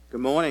Good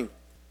morning.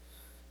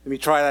 Let me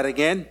try that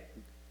again.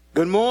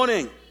 Good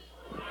morning.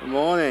 Good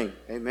morning.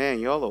 Amen.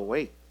 Y'all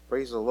awake.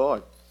 Praise the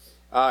Lord.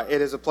 It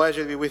is a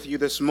pleasure to be with you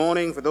this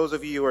morning. For those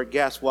of you who are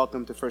guests,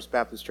 welcome to First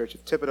Baptist Church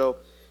of Thibodaux.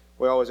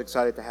 We're always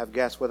excited to have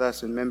guests with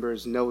us, and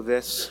members know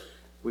this.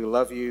 We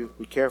love you.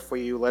 We care for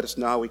you. Let us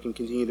know how we can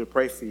continue to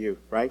pray for you,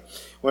 right?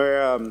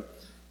 We're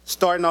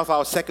starting off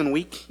our second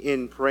week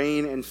in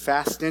praying and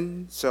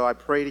fasting, so I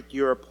pray that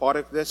you're a part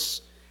of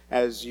this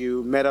as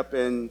you met up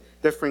in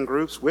different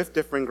groups,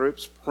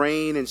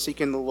 praying and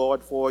seeking the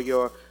Lord for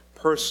your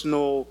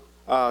personal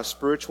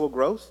spiritual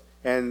growth.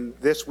 And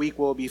this week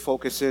we'll be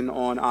focusing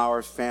on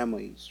our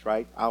families,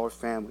 right? Our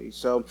families.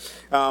 So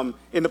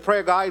in the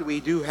prayer guide, we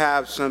do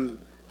have some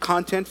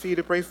content for you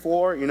to pray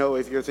for. You know,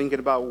 if you're thinking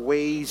about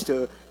ways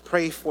to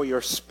pray for your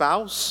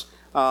spouse,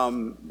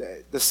 the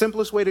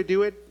simplest way to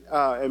do it,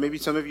 and maybe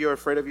some of you are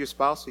afraid of your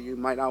spouse, so you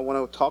might not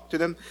want to talk to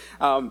them,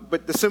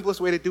 but the simplest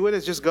way to do it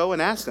is just go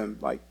and ask them,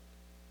 like,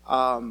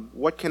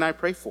 what can I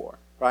pray for,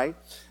 right?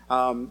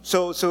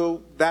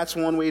 So that's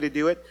one way to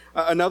do it.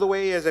 Another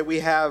way is that we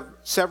have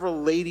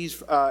several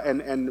ladies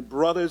and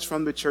brothers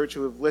from the church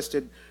who have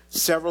listed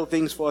several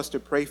things for us to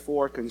pray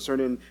for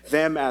concerning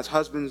them as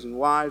husbands and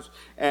wives,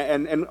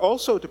 and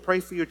also to pray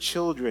for your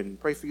children.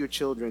 Pray for your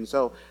children.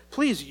 So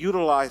please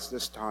utilize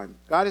this time.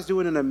 God is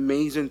doing an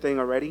amazing thing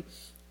already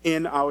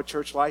in our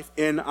church life,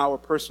 in our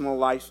personal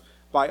life,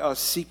 by us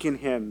seeking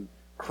Him,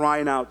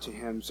 crying out to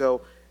Him.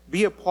 So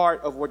be a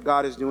part of what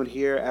God is doing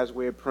here as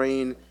we're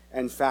praying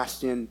and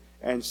fasting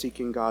and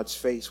seeking God's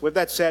face. With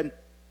that said,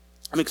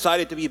 I'm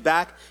excited to be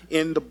back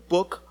in the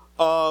book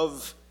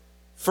of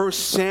 1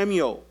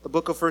 Samuel, the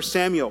book of 1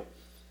 Samuel.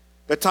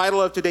 The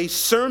title of today's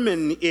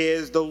sermon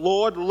is "The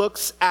Lord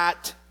Looks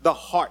at the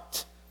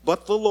Heart,"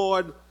 but the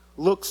Lord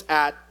looks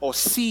at or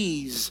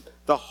sees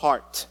the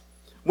heart.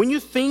 When you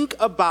think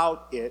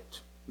about it,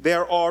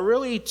 there are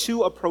really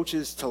two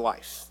approaches to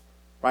life,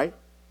 right?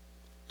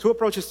 Two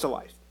approaches to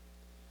life.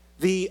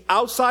 The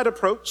outside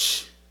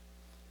approach,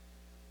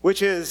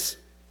 which is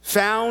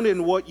found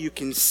in what you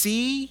can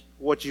see,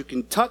 what you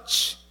can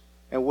touch,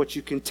 and what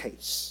you can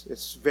taste.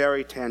 It's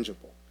very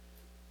tangible.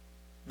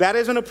 That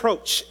is an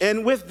approach.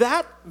 And with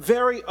that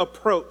very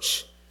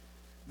approach,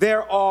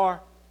 there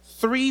are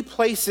three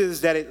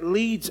places that it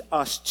leads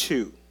us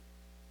to.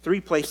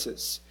 Three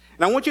places.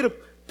 And I want you to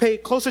pay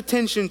close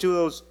attention to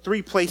those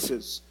three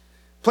places.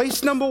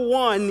 Place number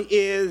one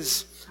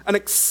is an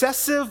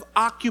excessive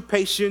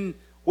occupation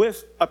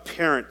with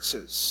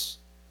appearances.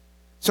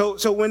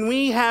 So when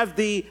we have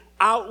the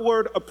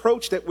outward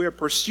approach that we're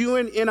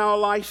pursuing in our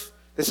life,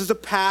 this is a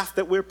path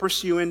that we're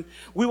pursuing,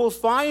 we will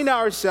find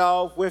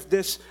ourselves with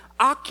this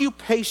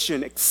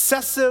occupation,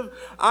 excessive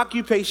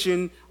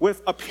occupation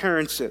with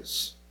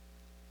appearances.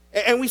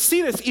 And we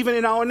see this even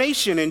in our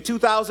nation. In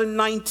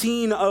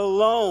 2019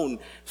 alone,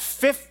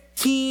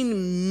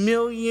 15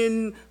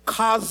 million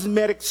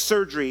cosmetic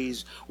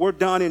surgeries were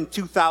done in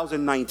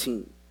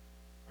 2019.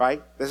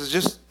 Right? This is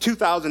just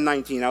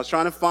 2019. I was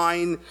trying to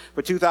find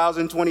for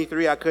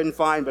 2023. I couldn't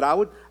find, but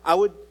I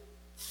would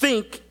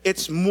think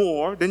it's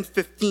more than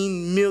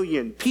 15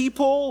 million.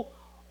 People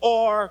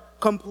are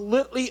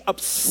completely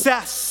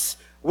obsessed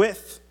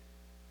with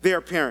their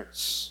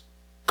appearance,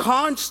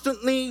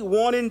 constantly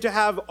wanting to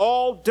have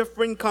all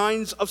different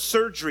kinds of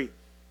surgery,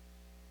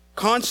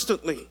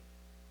 constantly.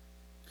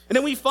 And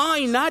then we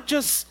find not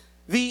just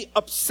the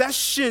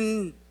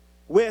obsession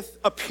with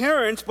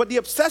appearance, but the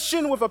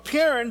obsession with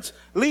appearance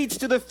leads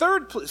to the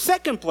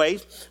second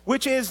place,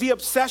 which is the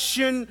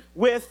obsession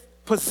with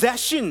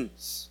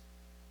possessions.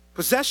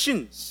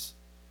 Possessions.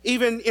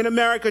 Even in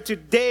America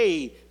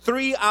today,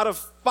 3 out of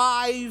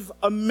 5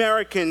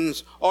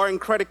 Americans are in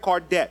credit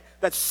card debt.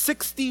 That's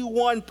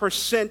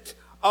 61%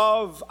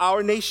 of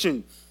our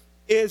nation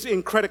is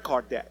in credit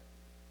card debt.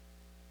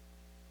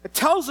 It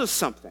tells us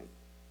something.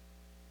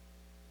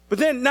 But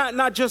then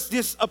not just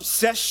this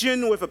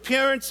obsession with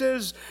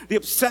appearances, the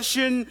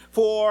obsession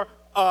for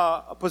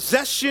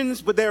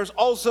possessions, but there's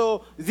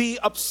also the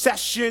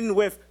obsession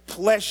with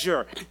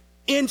pleasure,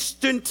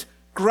 instant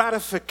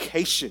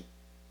gratification,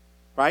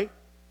 right?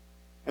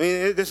 I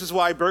mean, this is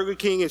why Burger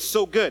King is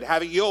so good,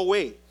 have it your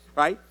way,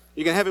 right?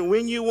 You can have it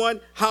when you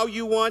want, how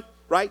you want,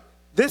 right?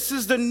 This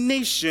is the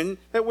nation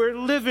that we're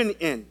living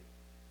in.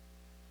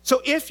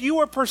 So if you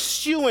are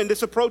pursuing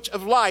this approach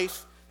of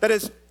life that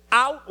is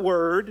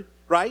outward,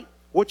 right?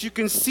 What you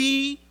can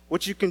see,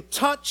 what you can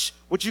touch,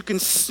 what you can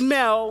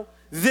smell,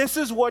 this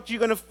is what you're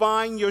going to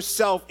find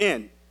yourself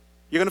in.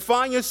 You're going to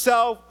find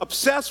yourself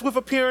obsessed with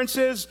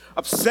appearances,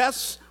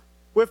 obsessed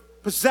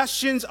with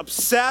possessions,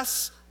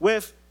 obsessed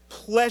with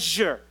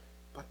pleasure.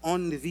 But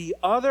on the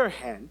other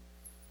hand,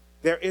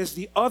 there is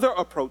the other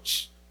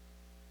approach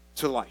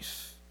to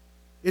life.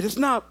 It is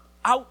not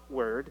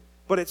outward,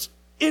 but it's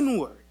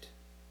inward.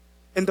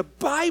 And the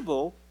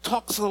Bible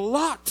talks a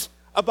lot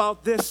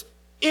about this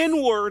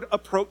inward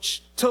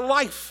approach to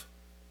life.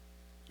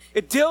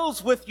 It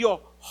deals with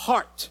your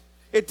heart.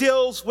 It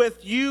deals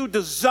with you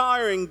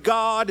desiring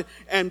God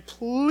and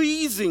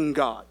pleasing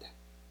God.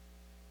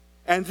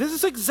 And this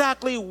is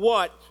exactly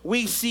what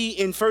we see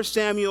in 1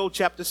 Samuel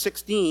chapter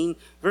 16,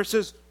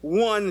 verses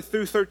 1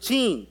 through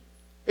 13.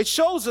 It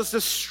shows us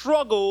the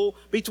struggle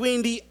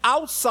between the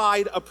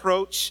outside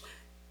approach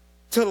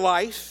to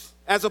life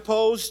as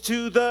opposed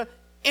to the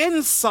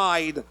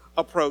inside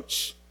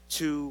approach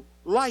to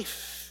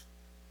life.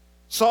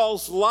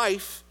 Saul's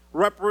life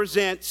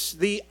represents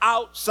the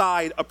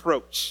outside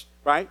approach,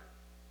 right?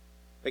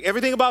 Like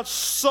everything about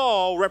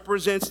Saul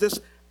represents this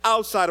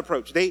outside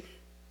approach. They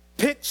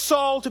picked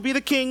Saul to be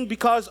the king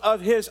because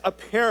of his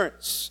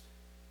appearance.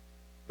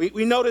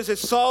 We notice that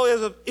Saul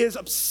is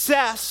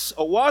obsessed,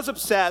 or was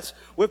obsessed,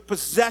 with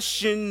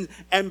possession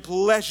and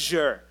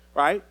pleasure,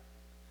 right?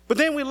 But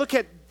then we look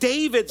at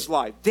David's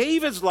life.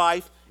 David's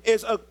life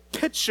is a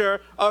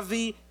picture of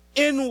the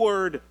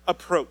inward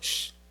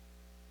approach.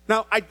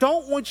 Now, I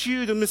don't want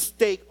you to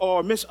mistake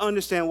or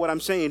misunderstand what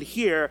I'm saying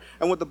here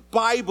and what the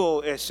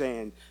Bible is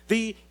saying.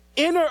 The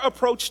inner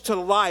approach to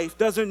life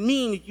doesn't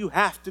mean you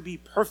have to be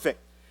perfect.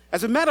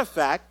 As a matter of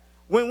fact,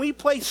 when we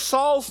place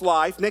Saul's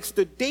life next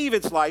to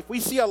David's life, we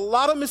see a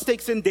lot of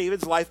mistakes in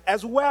David's life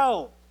as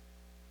well,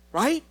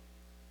 right?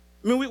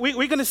 I mean, we're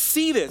going to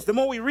see this. The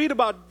more we read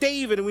about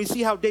David and we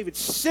see how David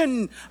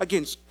sinned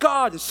against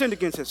God and sinned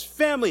against his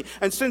family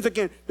and sins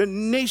against the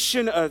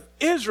nation of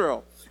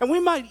Israel. And we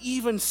might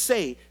even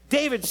say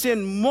David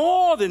sinned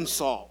more than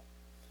Saul.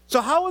 So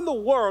how in the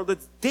world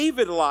does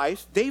David's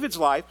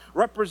life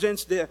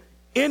represents the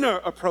inner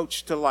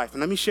approach to life? And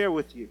let me share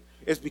with you.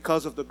 It's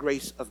because of the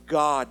grace of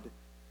God.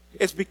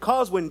 It's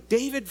because when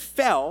David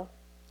fell,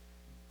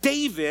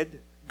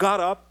 David got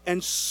up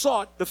and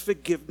sought the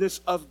forgiveness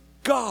of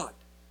God.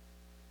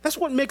 That's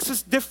what makes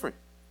us different.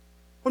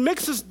 What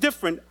makes us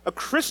different, a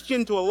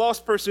Christian to a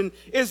lost person,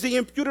 is the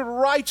imputed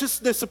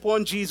righteousness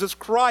upon Jesus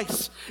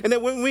Christ. And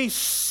that when we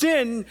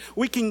sin,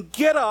 we can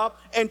get up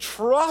and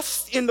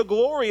trust in the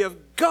glory of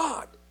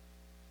God.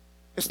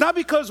 It's not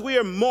because we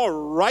are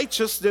more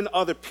righteous than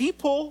other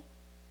people.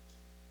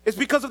 It's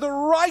because of the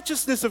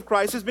righteousness of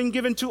Christ has been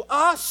given to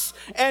us,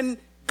 and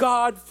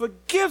God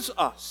forgives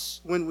us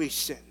when we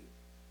sin.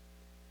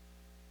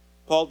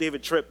 Paul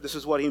David Tripp, this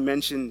is what he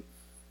mentioned.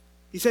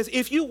 He says,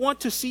 if you want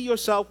to see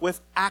yourself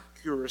with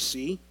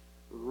accuracy,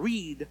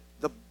 read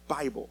the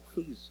Bible.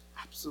 He's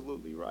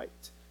absolutely right.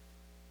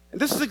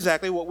 And this is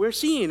exactly what we're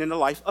seeing in the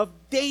life of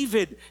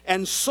David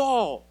and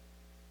Saul.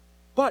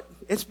 But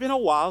it's been a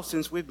while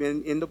since we've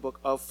been in the book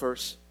of 1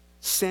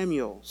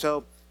 Samuel.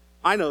 So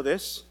I know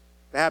this.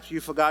 Perhaps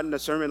you've forgotten the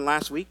sermon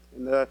last week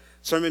and the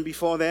sermon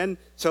before then.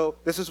 So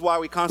this is why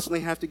we constantly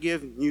have to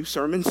give new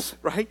sermons,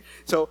 right?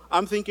 So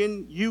I'm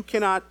thinking you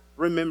cannot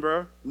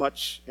remember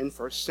much in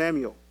 1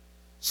 Samuel.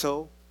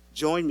 So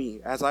join me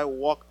as I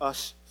walk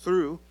us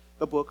through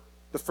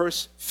the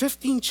first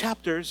 15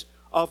 chapters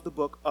of the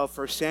book of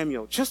 1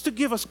 Samuel, just to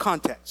give us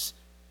context.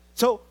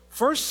 So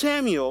 1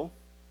 Samuel,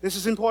 this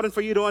is important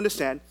for you to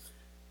understand,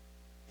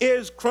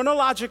 is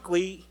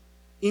chronologically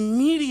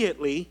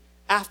immediately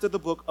after the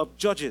book of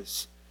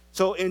Judges.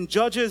 So in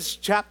Judges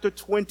chapter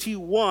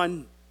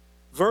 21,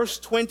 verse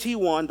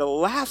 21, the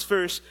last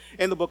verse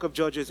in the book of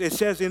Judges, it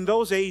says, in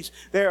those days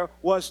there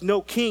was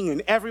no king,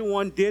 and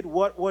everyone did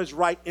what was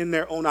right in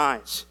their own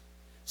eyes.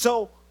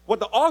 So what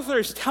the author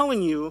is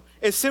telling you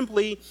is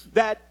simply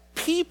that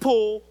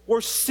people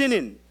were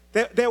sinning.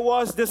 There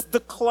was this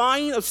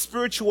decline of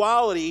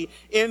spirituality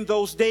in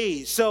those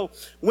days. So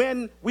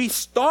when we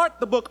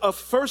start the book of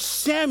 1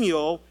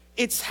 Samuel,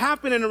 it's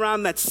happening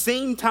around that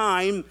same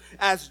time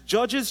as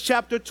Judges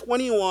chapter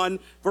 21,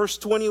 verse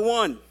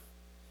 21.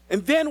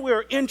 And then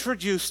we're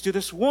introduced to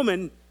this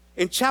woman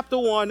in chapter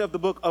 1 of the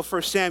book of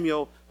 1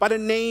 Samuel by the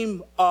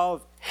name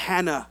of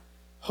Hannah.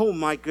 Oh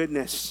my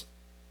goodness.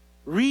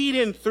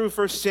 Reading through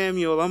 1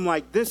 Samuel, I'm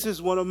like, this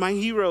is one of my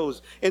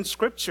heroes in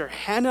Scripture,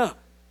 Hannah.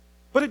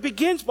 But it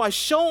begins by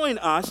showing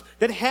us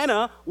that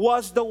Hannah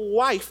was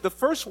the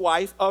first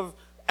wife of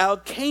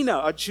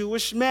Elkanah, a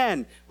Jewish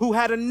man, who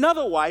had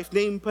another wife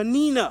named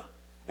Peninnah.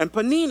 And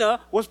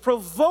Peninnah was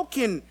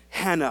provoking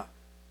Hannah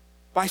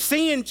by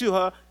saying to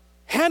her,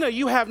 Hannah,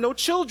 you have no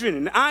children,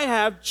 and I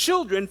have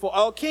children for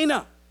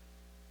Elkanah.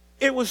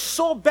 It was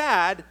so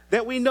bad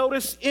that we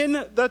notice in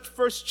the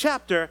first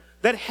chapter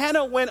that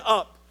Hannah went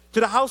up to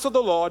the house of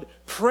the Lord,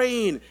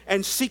 praying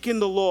and seeking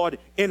the Lord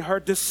in her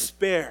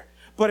despair.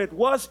 But it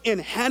was in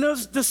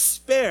Hannah's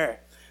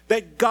despair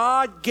that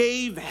God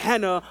gave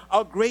Hannah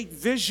a great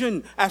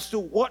vision as to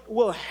what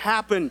will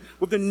happen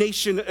with the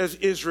nation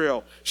of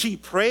Israel. She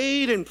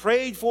prayed and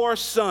prayed for a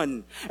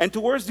son. And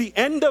towards the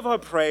end of her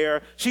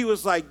prayer, she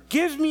was like,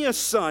 give me a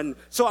son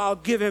so I'll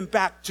give him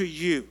back to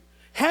you.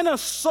 Hannah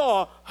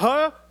saw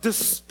her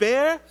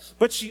despair,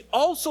 but she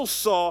also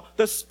saw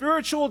the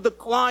spiritual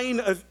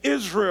decline of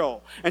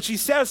Israel. And she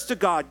says to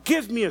God,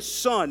 give me a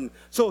son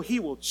so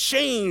he will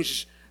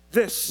change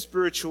this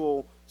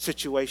spiritual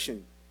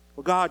situation.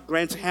 Well, God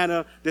grants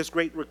Hannah this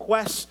great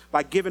request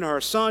by giving her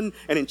a son.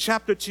 And in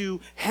chapter 2,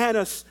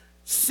 Hannah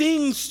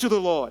sings to the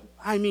Lord.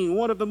 I mean,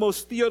 one of the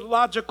most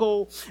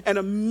theological and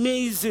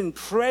amazing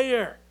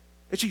prayer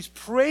that she's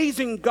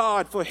praising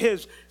God for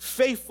his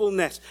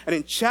faithfulness. And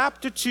in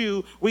chapter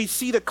 2, we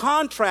see the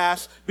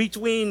contrast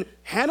between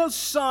Hannah's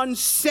son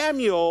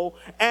Samuel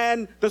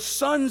and the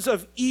sons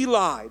of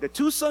Eli, the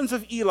two sons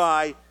of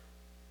Eli,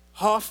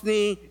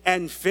 Hophni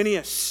and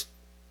Phinehas.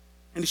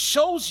 And it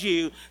shows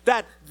you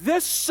that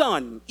this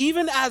son,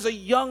 even as a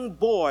young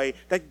boy,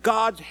 that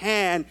God's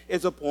hand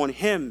is upon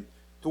him.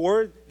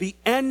 Toward the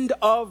end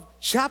of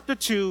chapter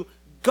 2,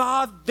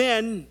 God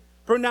then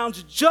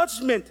pronounced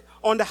judgment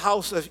on the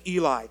house of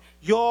Eli.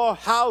 Your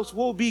house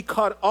will be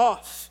cut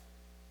off.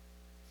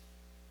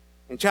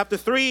 In chapter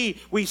 3,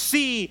 we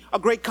see a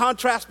great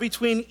contrast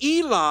between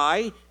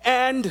Eli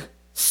and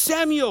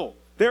Samuel.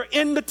 They're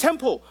in the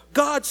temple.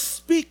 God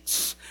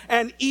speaks,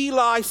 and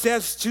Eli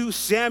says to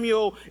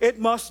Samuel, it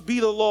must be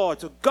the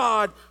Lord. So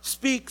God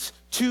speaks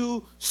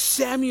to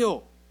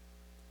Samuel.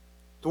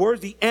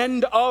 Towards the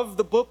end of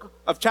the book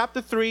of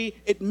chapter 3,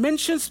 it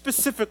mentions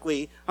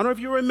specifically, I don't know if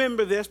you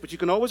remember this, but you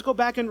can always go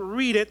back and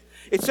read it.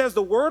 It says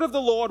the word of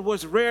the Lord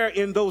was rare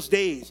in those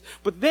days.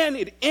 But then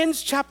it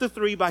ends chapter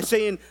 3 by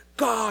saying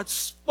God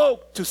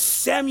spoke to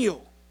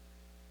Samuel.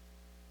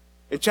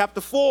 In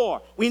chapter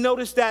 4, we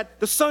notice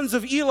that the sons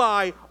of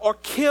Eli are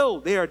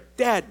killed. They are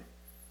dead,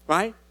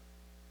 right?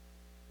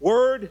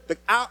 The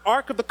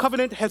Ark of the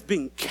Covenant has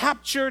been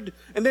captured.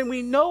 And then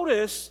we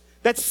notice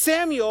that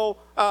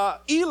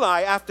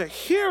Eli, after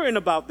hearing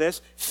about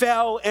this,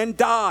 fell and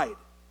died.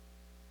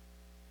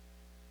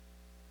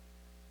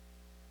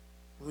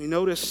 We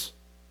notice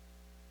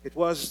it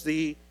was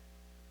the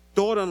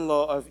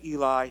daughter-in-law of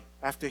Eli,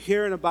 after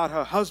hearing about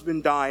her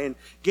husband dying,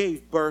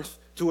 gave birth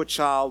to a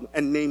child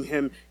and named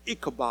him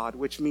Ichabod,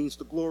 which means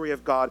the glory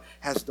of God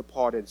has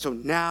departed. So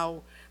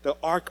now the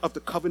Ark of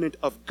the Covenant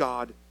of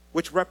God,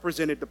 which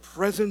represented the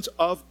presence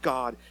of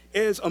God,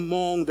 is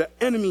among the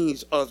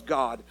enemies of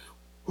God,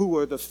 who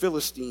were the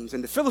Philistines.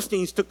 And the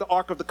Philistines took the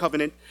Ark of the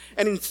Covenant,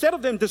 and instead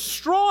of them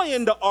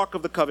destroying the Ark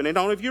of the Covenant,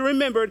 I don't know if you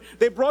remembered,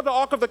 they brought the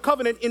Ark of the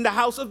Covenant in the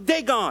house of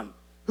Dagon,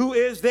 who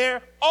is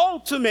their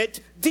ultimate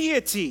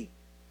deity.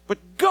 But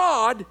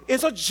God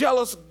is a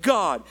jealous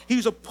God.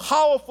 He's a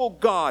powerful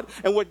God.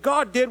 And what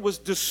God did was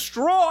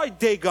destroy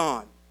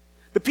Dagon.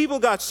 The people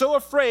got so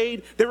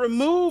afraid, they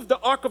removed the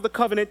Ark of the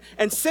Covenant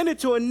and sent it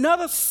to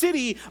another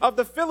city of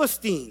the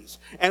Philistines.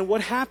 And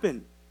what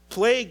happened?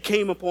 Plague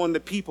came upon the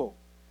people.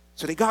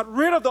 So they got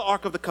rid of the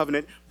Ark of the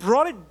Covenant,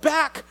 brought it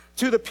back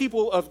to the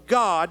people of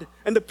God,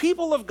 and the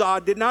people of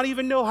God did not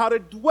even know how to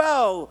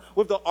dwell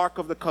with the Ark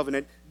of the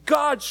Covenant.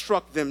 God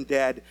struck them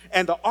dead,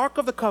 and the Ark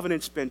of the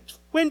Covenant spent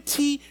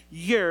 20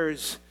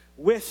 years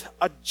with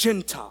a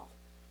Gentile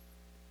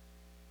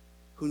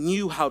who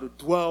knew how to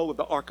dwell with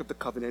the Ark of the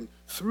Covenant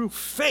through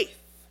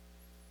faith.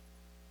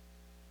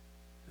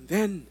 And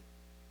then,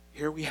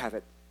 here we have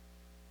it.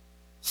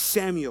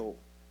 Samuel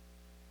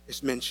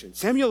is mentioned.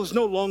 Samuel is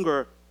no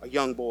longer a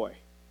young boy.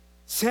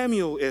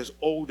 Samuel is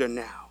older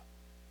now.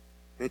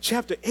 In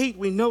chapter 8,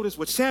 we notice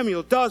what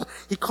Samuel does.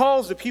 He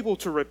calls the people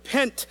to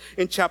repent.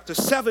 In chapter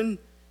 7,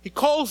 he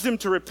calls them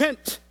to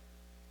repent.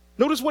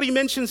 Notice what he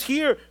mentions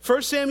here.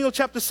 1 Samuel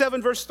chapter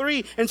 7, verse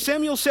 3. And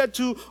Samuel said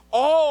to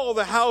all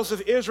the house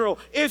of Israel,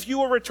 if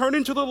you are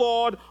returning to the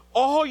Lord,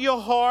 all your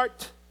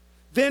heart,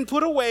 then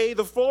put away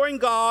the foreign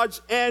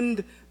gods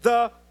and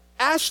the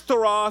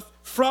Ashtaroth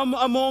from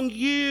among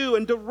you,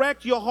 and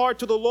direct your heart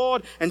to the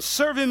Lord and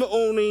serve him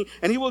only,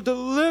 and he will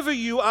deliver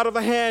you out of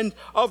the hand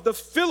of the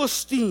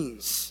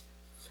Philistines.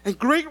 And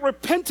great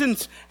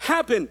repentance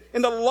happened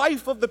in the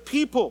life of the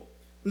people.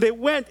 They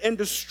went and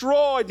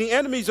destroyed the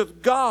enemies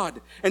of God,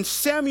 and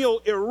Samuel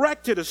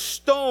erected a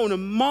stone, a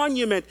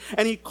monument,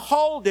 and he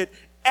called it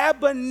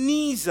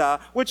Ebenezer,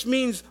 which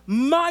means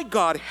my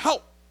God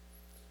help.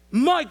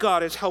 My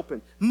God is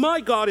helping.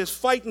 My God is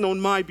fighting on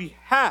my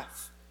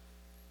behalf.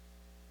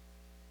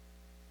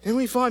 Then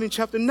we find in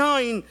chapter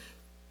 9,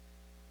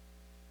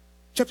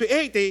 chapter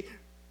 8,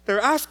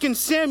 they're asking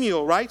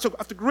Samuel, right? So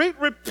after great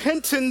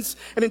repentance,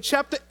 and in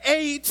chapter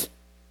 8,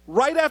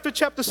 right after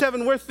chapter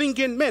 7, we're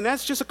thinking, man,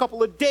 that's just a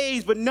couple of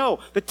days. But no,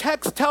 the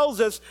text tells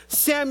us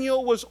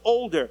Samuel was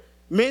older.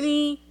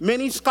 Many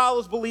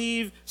scholars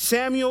believe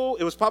Samuel,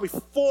 it was probably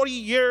 40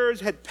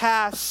 years had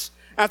passed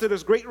after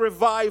this great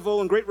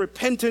revival and great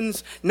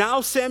repentance.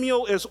 Now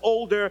Samuel is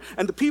older,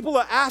 and the people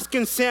are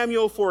asking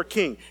Samuel for a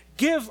king.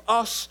 Give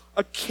us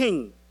a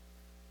king.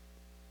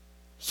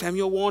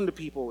 Samuel warned the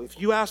people, if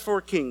you ask for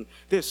a king,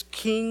 this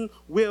king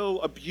will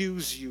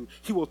abuse you.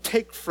 He will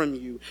take from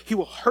you. He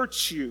will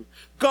hurt you.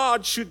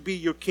 God should be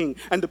your king.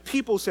 And the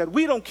people said,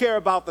 we don't care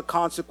about the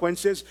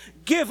consequences.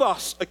 Give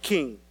us a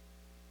king.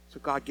 So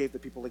God gave the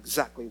people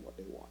exactly what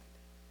they wanted.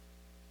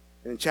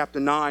 And in chapter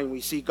 9, we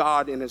see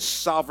God in his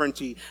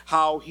sovereignty,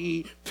 how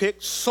he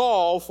picked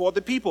Saul for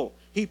the people.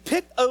 He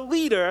picked a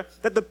leader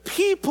that the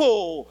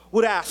people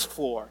would ask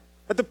for,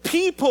 that the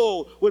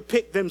people would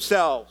pick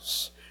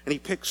themselves. And he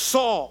picked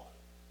Saul.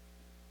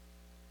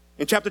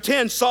 In chapter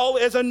 10, Saul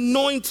is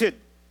anointed.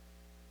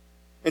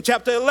 In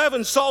chapter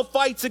 11, Saul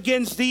fights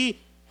against the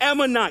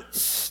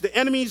Ammonites, the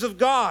enemies of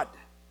God.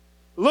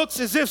 Looks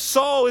as if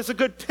Saul is a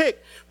good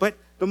pick, but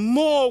the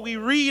more we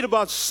read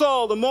about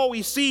Saul, the more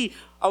we see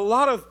a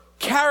lot of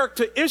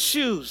character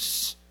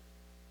issues.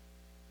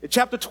 In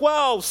chapter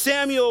 12,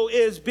 Samuel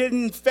is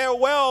bidding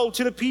farewell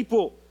to the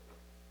people,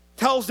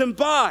 tells them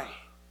bye.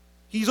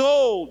 He's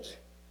old.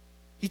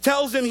 He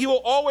tells them he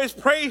will always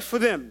pray for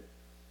them.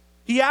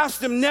 He asks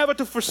them never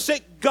to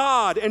forsake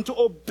God and to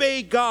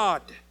obey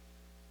God.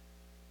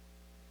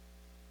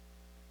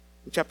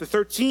 In chapter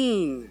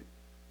 13,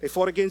 they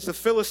fought against the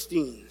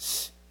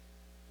Philistines.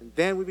 And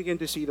then we begin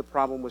to see the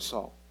problem with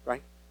Saul,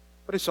 right?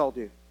 What did Saul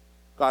do?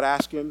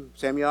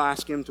 Samuel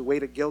asked him to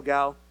wait at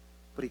Gilgal,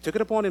 but he took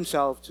it upon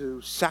himself to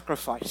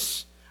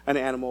sacrifice an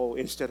animal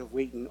instead of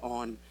waiting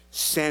on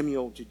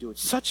Samuel to do it.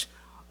 Such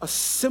a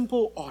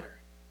simple order.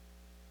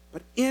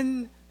 But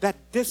in that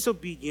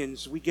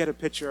disobedience, we get a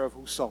picture of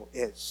who Saul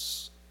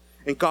is.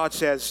 And God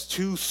says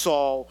to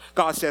Saul,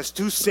 God says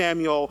to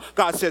Samuel,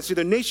 God says to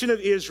the nation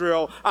of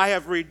Israel, I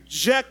have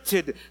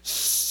rejected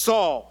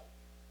Saul.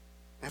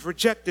 I've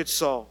rejected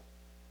Saul.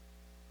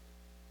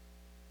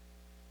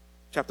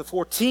 Chapter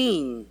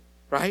 14,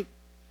 right?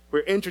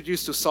 We're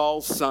introduced to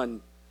Saul's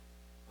son.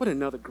 What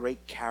another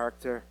great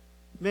character.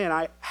 Man,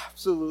 I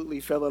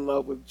absolutely fell in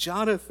love with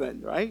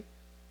Jonathan, right?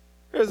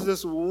 There's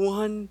this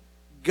one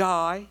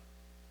guy,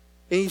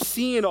 and he's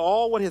seeing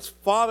all what his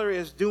father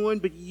is doing,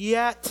 but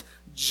yet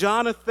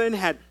Jonathan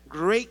had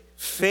great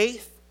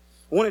faith,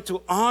 wanted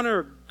to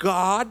honor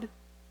God.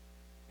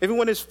 Even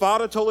when his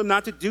father told him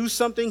not to do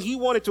something, he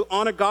wanted to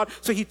honor God.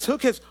 So he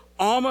took his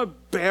armor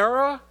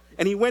bearer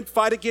and he went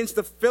fight against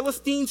the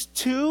Philistines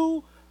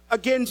too,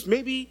 against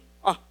maybe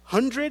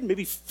 100,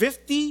 maybe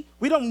 50.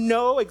 We don't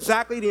know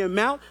exactly the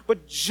amount,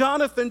 but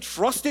Jonathan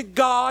trusted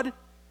God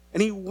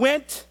and he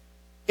went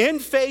in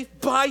faith,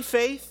 by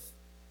faith.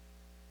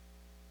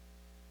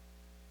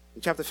 In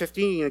chapter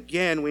 15,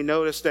 again, we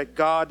notice that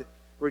God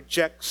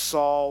rejects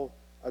Saul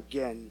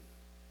again.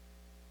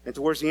 And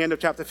towards the end of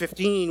chapter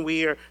 15,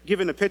 we are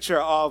given a picture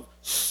of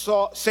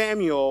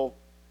Samuel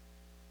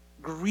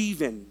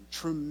grieving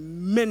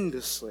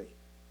tremendously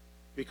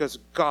because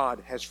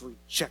God has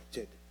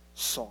rejected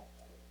Saul.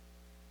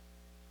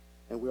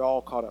 And we're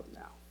all caught up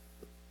now.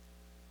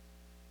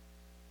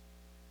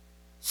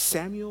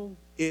 Samuel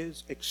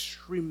is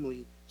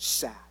extremely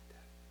sad.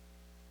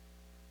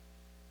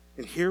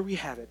 And here we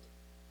have it.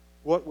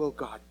 What will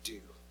God do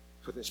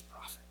for this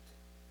prophet?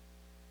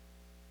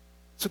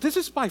 So this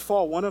is by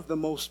far one of the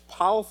most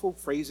powerful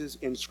phrases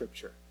in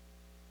Scripture.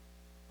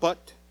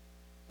 But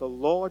the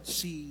Lord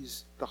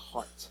sees the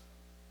heart.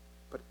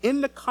 But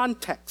in the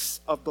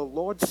context of the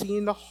Lord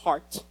seeing the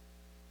heart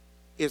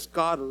is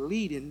God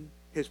leading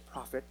his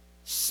prophet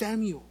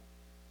Samuel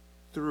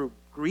through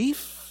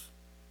grief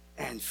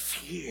and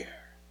fear.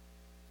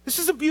 This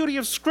is the beauty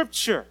of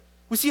Scripture.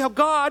 We see how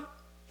God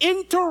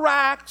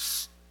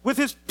interacts with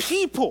his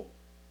people.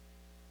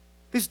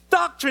 These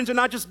doctrines are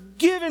not just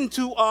given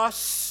to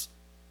us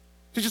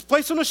to just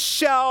place on a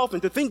shelf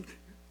and to think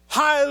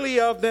highly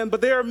of them, but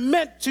they are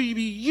meant to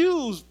be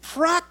used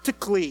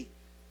practically.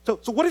 So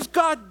what is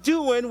God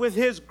doing with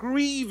his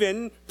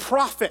grieving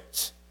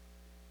prophet?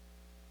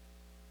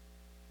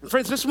 And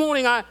friends, this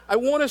morning I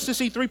want us to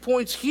see 3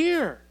 points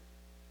here.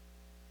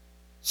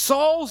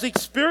 Saul's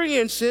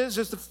experiences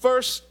is the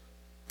first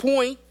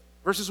point,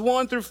 verses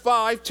 1 through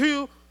 5.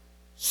 2,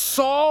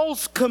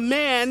 Saul's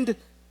command,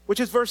 which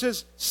is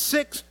verses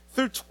 6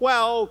 through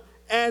 12.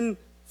 And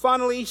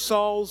finally,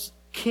 Saul's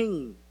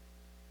king.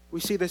 We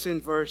see this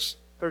in verse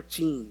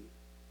 13.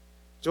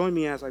 Join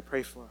me as I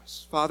pray for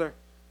us. Father,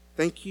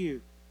 thank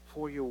you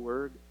for your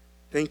word.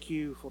 Thank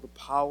you for the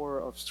power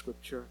of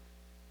Scripture.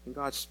 And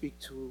God, speak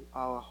to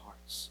our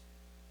hearts.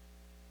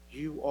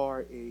 You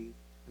are an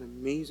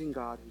amazing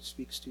God who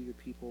speaks to your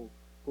people,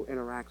 who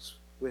interacts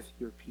with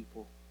your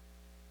people.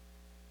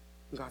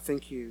 And God,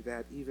 thank you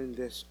that even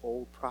this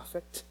old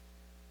prophet,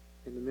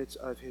 in the midst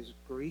of his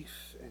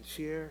grief and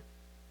fear,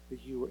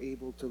 that you were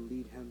able to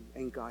lead him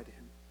and guide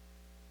him.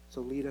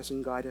 So lead us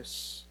and guide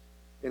us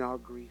in our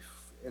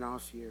grief, in our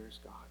fears,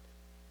 God.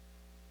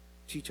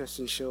 Teach us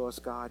and show us,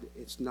 God,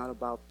 it's not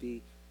about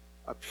the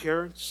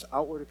appearance,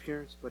 outward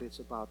appearance, but it's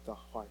about the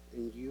heart.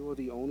 And you are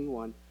the only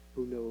one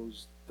who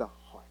knows the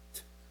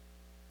heart.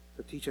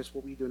 So teach us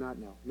what we do not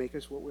know. Make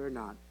us what we're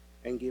not,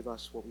 and give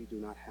us what we do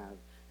not have.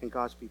 And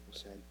God's people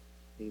said,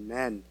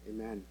 amen,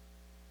 amen.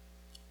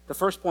 The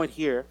first point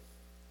here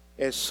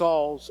is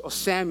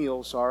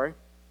Samuel's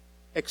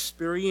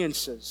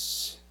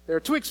experiences. There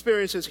are two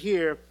experiences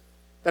here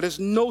that is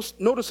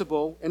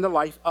noticeable in the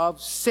life of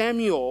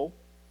Samuel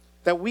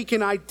that we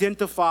can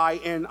identify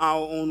in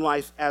our own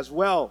life as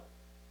well.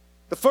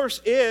 The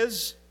first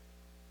is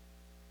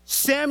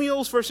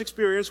Samuel's first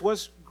experience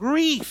was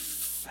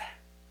grief.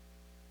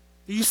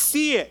 You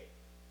see it.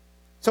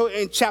 So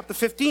in chapter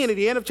 15, at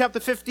the end of chapter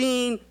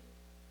 15,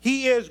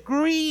 he is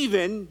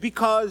grieving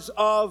because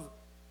of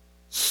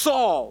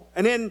Saul.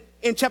 And then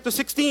in chapter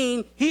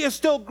 16, he is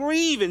still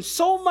grieving,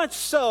 so much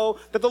so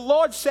that the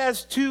Lord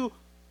says to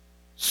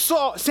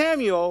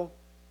Samuel,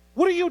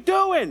 what are you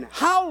doing?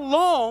 How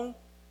long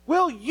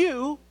will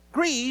you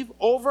grieve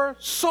over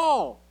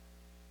Saul?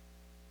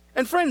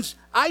 And friends,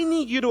 I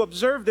need you to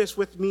observe this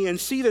with me and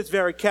see this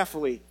very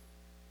carefully.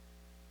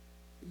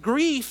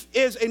 Grief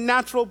is a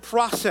natural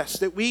process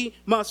that we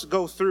must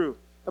go through.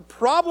 The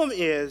problem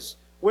is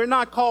we're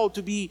not called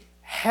to be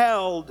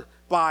held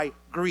by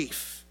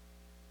grief.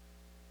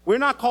 We're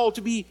not called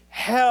to be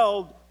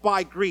held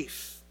by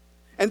grief.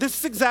 And this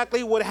is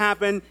exactly what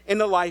happened in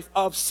the life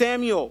of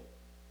Samuel.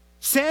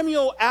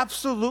 Samuel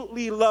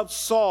absolutely loved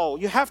Saul.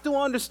 You have to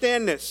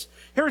understand this.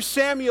 Here's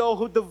Samuel,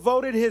 who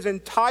devoted his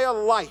entire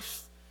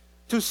life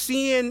to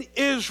seeing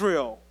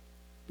Israel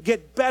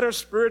get better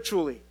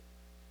spiritually.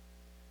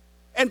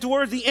 And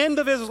towards the end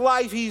of his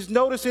life, he's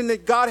noticing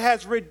that God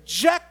has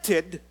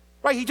rejected,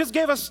 right? He just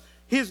gave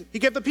he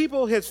gave the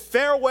people his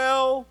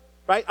farewell,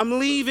 right? I'm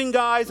leaving,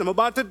 guys. I'm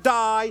about to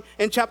die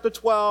in chapter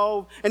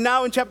 12. And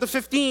now in chapter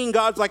 15,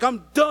 God's like,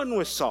 I'm done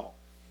with Saul.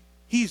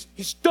 He's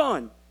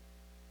done.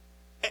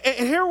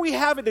 And here we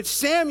have it that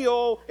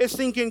Samuel is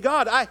thinking,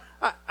 God,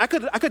 I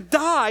could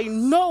die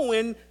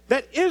knowing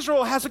that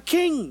Israel has a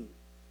king,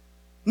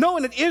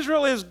 knowing that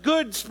Israel is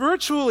good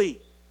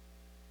spiritually.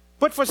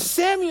 But for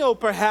Samuel,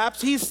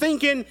 perhaps, he's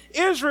thinking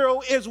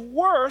Israel is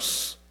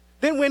worse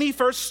than when he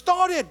first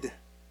started.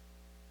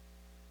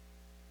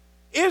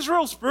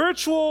 Israel's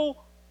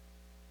spiritual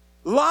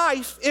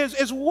life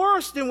is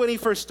worse than when he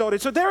first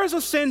started. So there is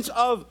a sense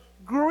of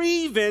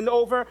grieving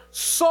over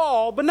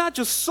Saul, but not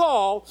just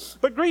Saul,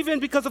 but grieving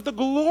because of the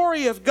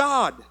glory of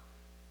God.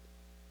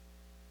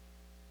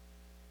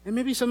 And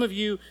maybe some of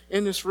you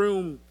in this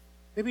room,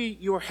 maybe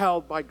you're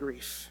held by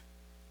grief.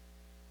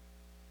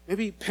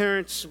 Maybe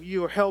parents,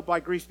 you are held by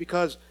grief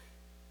because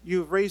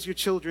you've raised your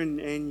children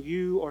and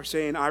you are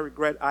saying, I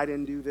regret I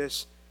didn't do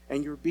this.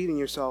 And you're beating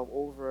yourself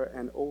over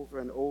and over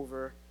and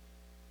over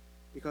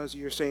because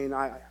you're saying,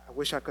 I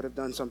wish I could have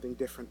done something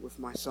different with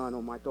my son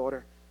or my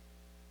daughter.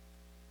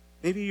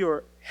 Maybe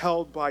you're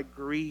held by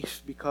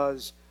grief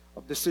because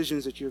of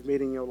decisions that you've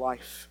made in your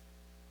life.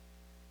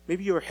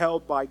 Maybe you're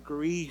held by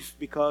grief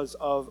because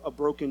of a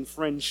broken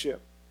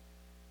friendship.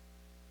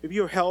 Maybe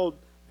you're held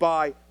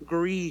by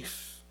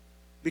grief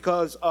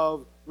because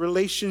of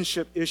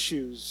relationship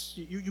issues.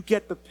 You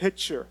get the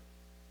picture.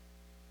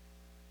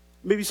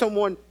 Maybe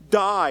someone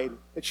died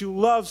that you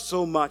love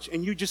so much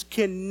and you just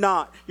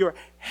cannot. You're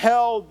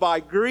held by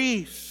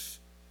grief.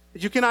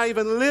 That you cannot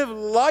even live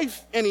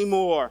life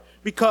anymore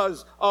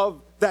because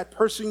of that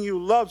person you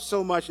love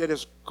so much that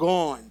is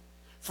gone.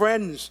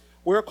 Friends,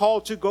 we're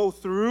called to go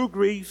through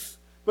grief,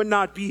 but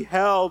not be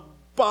held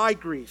by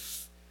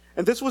grief.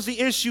 And this was the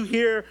issue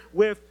here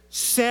with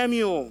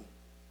Samuel.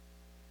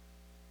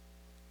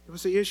 It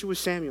was the issue with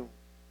Samuel.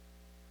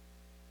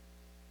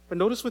 But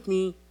notice with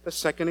me the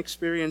second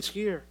experience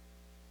here.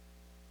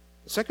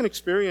 The second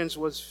experience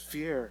was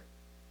fear.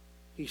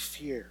 He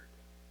feared.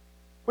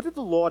 What did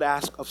the Lord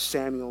ask of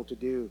Samuel to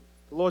do?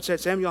 The Lord said,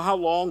 Samuel, how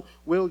long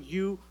will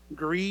you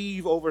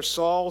grieve over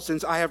Saul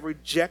since I have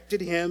rejected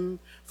him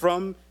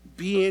from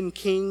being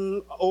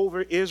king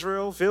over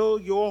Israel? Fill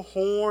your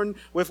horn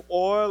with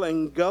oil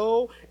and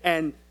go,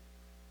 and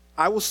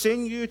I will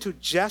send you to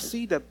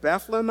Jesse the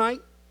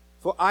Bethlehemite,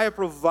 for I have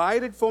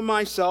provided for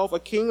myself a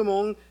king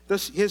among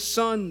his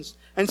sons.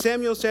 And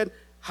Samuel said,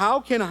 how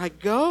can I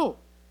go?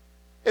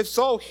 If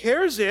Saul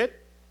hears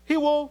it, he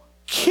will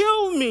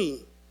kill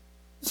me.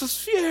 This is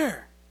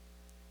fear.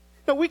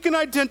 Now we can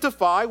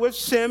identify with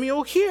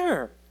Samuel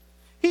here.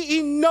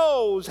 He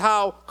knows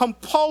how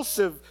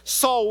compulsive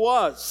Saul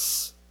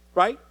was,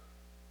 right?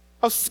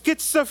 How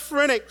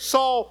schizophrenic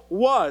Saul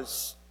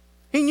was.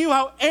 He knew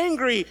how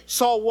angry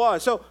Saul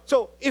was.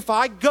 So if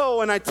I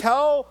go and I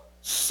tell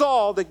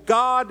Saul that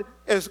God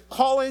is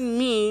calling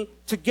me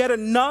to get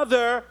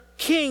another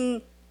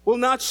king, will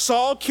not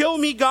Saul kill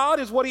me, God,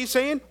 is what he's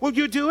saying? Will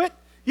you do it?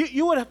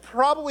 You would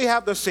probably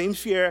have the same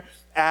fear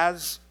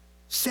as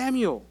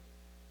Samuel.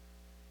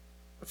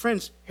 But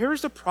friends,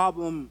 here's the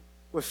problem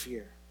with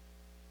fear.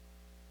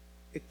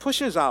 It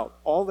pushes out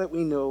all that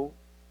we know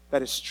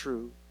that is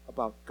true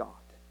about God.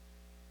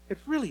 It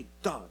really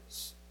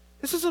does.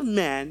 This is a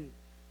man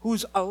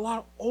who's a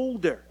lot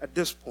older at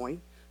this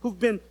point, who've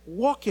been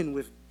walking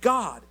with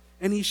God,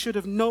 and he should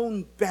have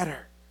known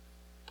better.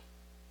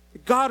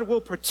 God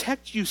will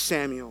protect you,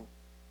 Samuel.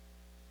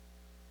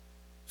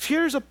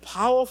 Fear is a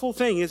powerful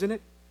thing, isn't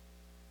it?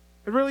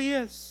 It really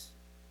is.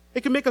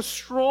 It can make a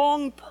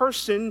strong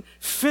person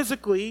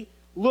physically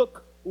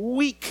look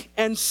weak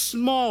and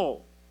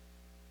small.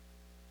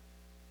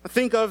 I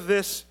think of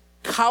this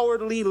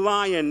cowardly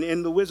lion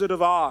in The Wizard of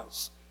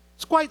Oz.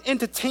 It's quite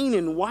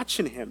entertaining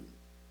watching him.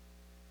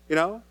 You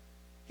know?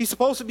 He's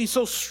supposed to be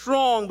so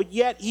strong, but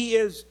yet he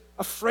is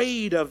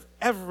afraid of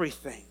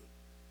everything.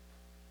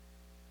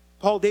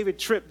 Paul David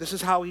Tripp, this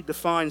is how he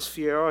defines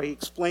fear, or he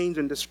explains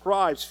and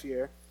describes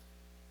fear.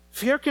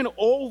 Fear can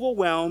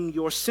overwhelm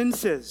your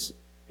senses.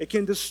 It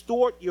can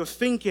distort your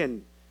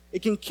thinking.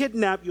 It can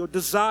kidnap your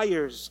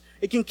desires.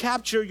 It can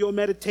capture your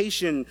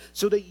meditation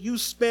so that you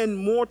spend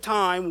more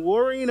time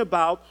worrying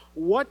about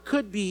what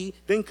could be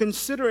than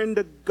considering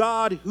the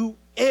God who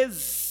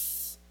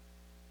is.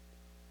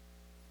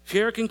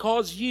 Fear can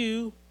cause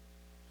you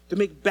to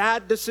make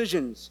bad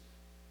decisions,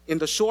 in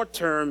the short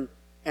term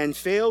and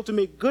fail to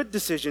make good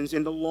decisions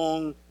in the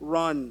long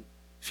run.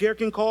 Fear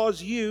can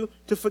cause you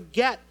to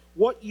forget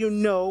what you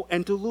know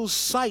and to lose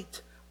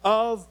sight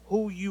of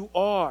who you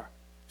are.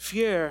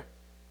 Fear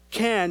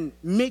can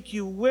make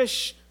you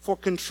wish for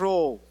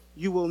control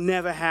you will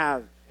never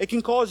have. It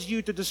can cause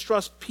you to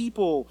distrust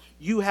people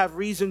you have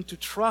reason to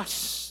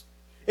trust.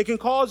 It can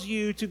cause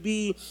you to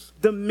be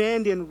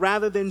demanding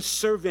rather than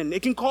serving.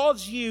 It can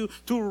cause you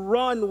to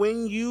run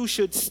when you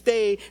should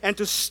stay and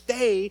to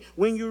stay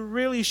when you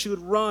really should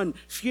run.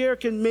 Fear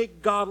can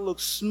make God look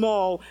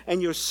small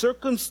and your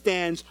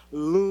circumstance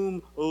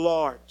loom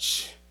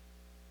large.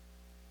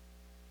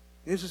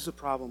 This is the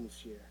problem with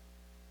fear.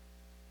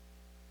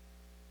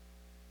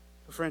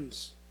 But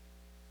friends,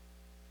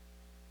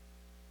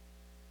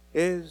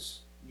 is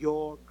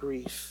your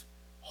grief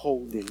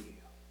holding you?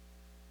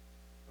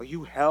 Are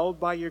you held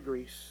by your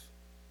grief?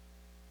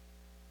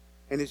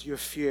 And is your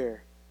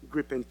fear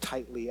gripping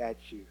tightly at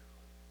you?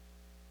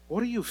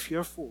 What are you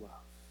fearful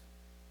of?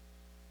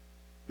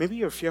 Maybe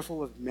you're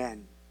fearful of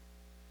men.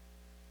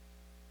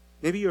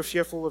 Maybe you're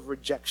fearful of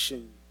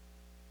rejection.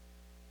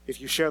 If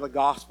you share the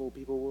gospel,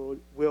 people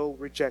will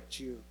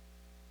reject you.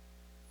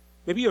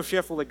 Maybe you're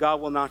fearful that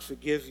God will not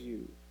forgive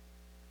you.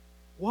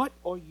 What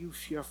are you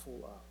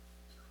fearful of?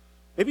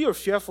 Maybe you're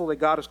fearful that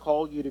God has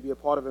called you to be a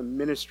part of a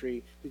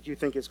ministry that you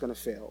think is going to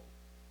fail,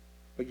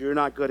 or you're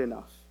not good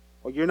enough,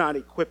 or you're not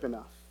equipped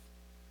enough.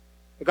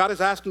 And God is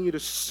asking you to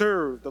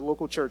serve the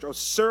local church or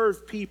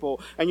serve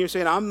people, and you're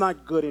saying, I'm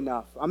not good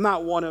enough. I'm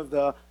not one of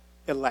the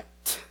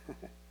elect,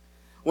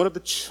 one of the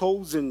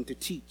chosen to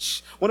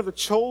teach, one of the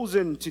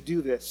chosen to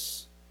do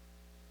this.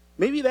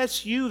 Maybe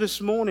that's you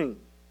this morning.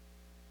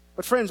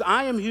 But friends,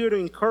 I am here to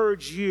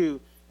encourage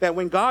you that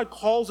when God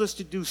calls us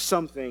to do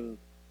something,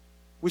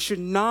 we should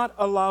not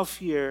allow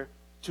fear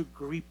to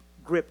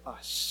grip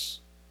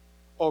us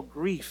or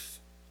grief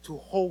to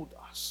hold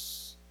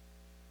us.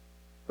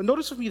 But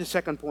notice with me the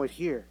second point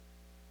here.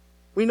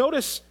 We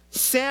notice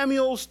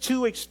Samuel's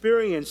two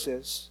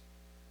experiences.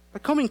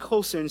 But coming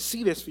closer and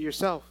see this for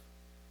yourself.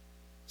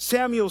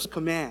 Samuel's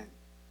command.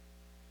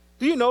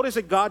 Do you notice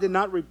that God did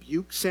not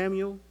rebuke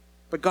Samuel,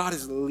 but God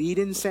is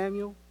leading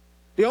Samuel?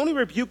 The only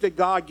rebuke that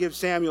God gives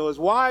Samuel is,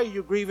 why are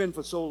you grieving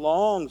for so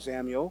long,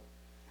 Samuel?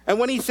 And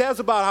when he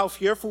says about how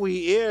fearful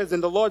he is,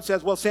 and the Lord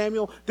says, well,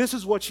 Samuel, this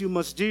is what you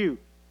must do.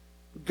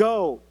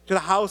 Go to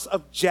the house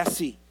of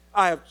Jesse.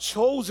 I have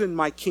chosen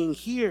my king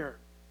here.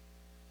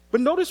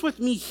 But notice with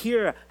me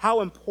here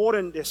how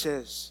important this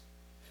is.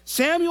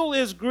 Samuel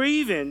is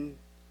grieving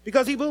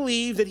because he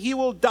believes that he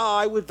will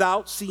die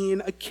without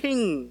seeing a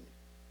king.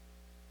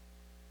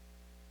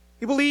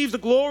 He believes the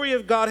glory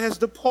of God has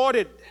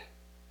departed.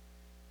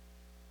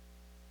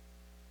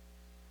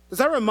 Does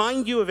that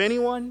remind you of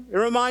anyone? It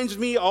reminds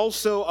me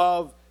also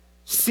of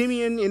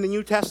Simeon in the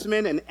New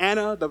Testament and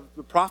Anna, the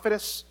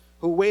prophetess,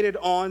 who waited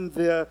on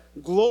the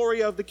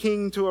glory of the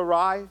king to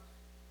arrive.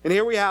 And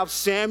here we have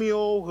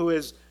Samuel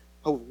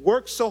who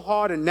worked so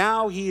hard, and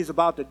now he is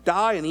about to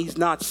die, and he's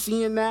not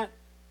seeing that.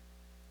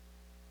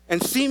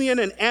 And Simeon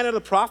and Anna,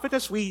 the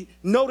prophetess, we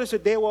notice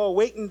that they were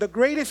awaiting the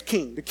greatest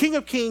king, the King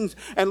of Kings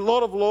and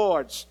Lord of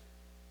Lords.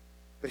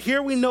 But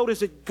here we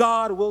notice that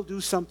God will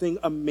do something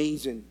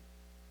amazing.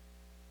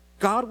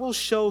 God will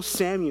show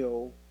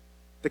Samuel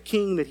the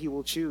king that he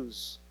will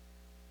choose.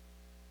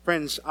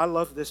 Friends, I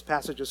love this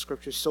passage of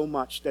scripture so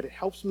much that it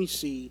helps me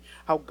see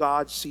how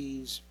God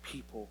sees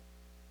people.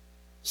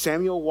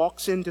 Samuel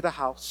walks into the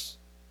house.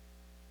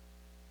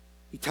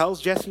 He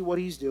tells Jesse what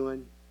he's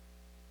doing.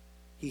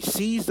 He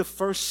sees the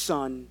first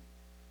son,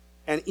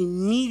 and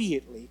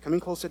immediately, coming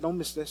closer, don't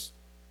miss this,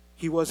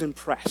 he was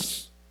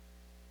impressed.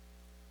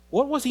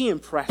 What was he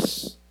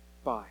impressed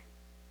by?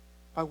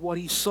 By what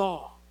he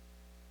saw.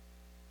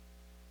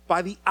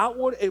 By the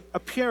outward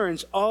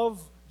appearance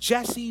of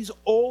Jesse's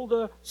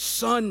older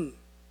son.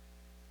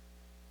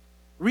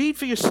 Read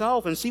for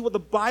yourself and see what the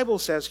Bible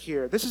says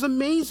here. This is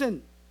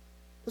amazing.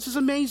 This is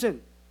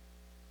amazing.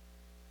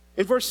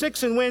 In verse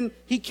 6, and when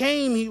he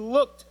came, he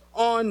looked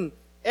on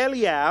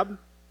Eliab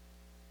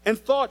and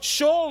thought,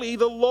 surely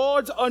the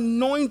Lord's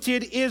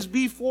anointed is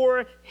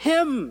before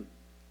him.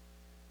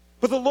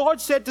 But the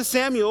Lord said to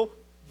Samuel,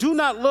 do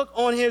not look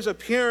on his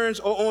appearance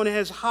or on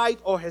his height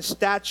or his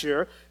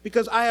stature,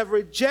 because I have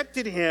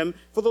rejected him.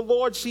 For the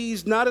Lord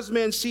sees not as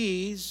man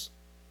sees.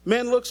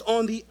 Man looks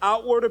on the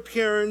outward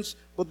appearance,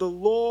 but the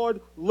Lord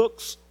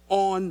looks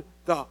on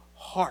the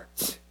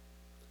heart.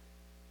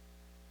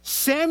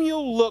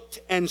 Samuel looked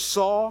and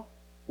saw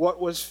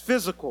what was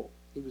physical.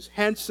 He was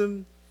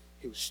handsome.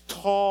 He was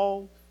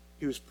tall.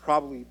 He was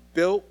probably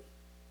built.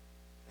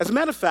 As a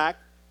matter of fact,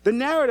 the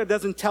narrative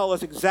doesn't tell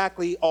us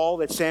exactly all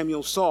that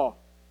Samuel saw.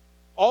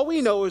 All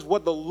we know is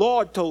what the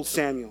Lord told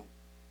Samuel.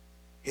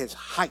 His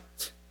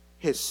height,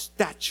 his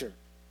stature.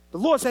 The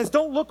Lord says,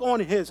 don't look on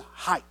his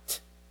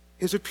height,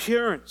 his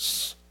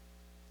appearance.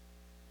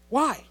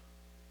 Why?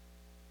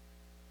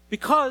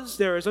 Because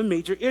there is a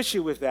major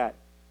issue with that.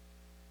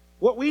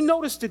 What we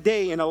notice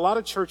today in a lot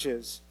of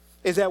churches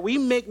is that we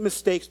make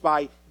mistakes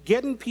by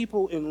getting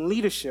people in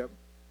leadership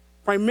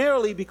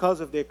primarily because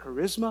of their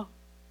charisma,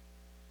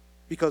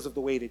 because of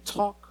the way they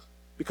talk,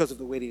 because of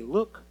the way they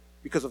look,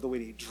 because of the way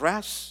they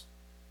dress,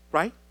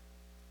 right?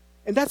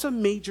 And that's a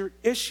major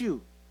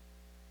issue.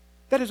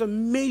 That is a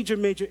major,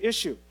 major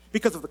issue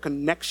because of the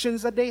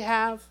connections that they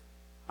have.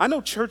 I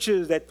know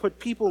churches that put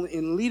people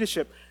in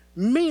leadership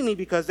mainly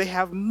because they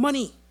have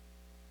money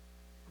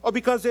or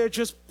because they're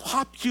just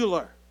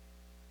popular.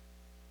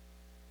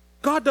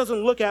 God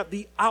doesn't look at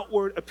the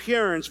outward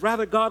appearance.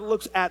 Rather, God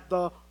looks at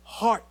the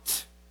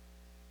heart.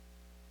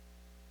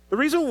 The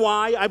reason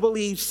why I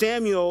believe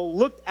Samuel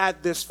looked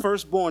at this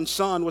firstborn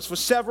son was for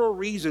several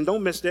reasons.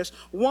 Don't miss this.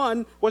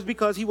 One was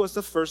because he was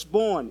the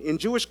firstborn. In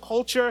Jewish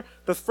culture,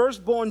 the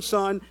firstborn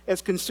son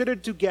is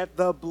considered to get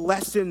the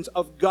blessings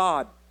of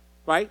God,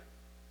 right?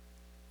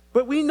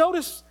 But we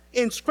notice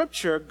in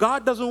Scripture,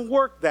 God doesn't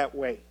work that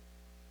way.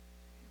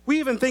 We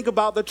even think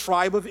about the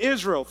tribe of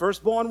Israel.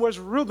 Firstborn was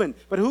Reuben,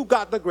 but who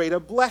got the greater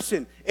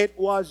blessing? It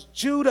was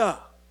Judah.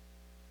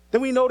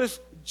 Then we notice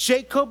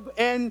Jacob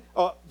and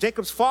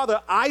Jacob's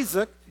father,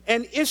 Isaac,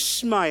 and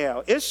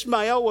Ishmael.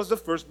 Ishmael was the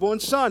firstborn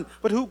son,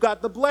 but who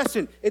got the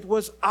blessing? It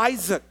was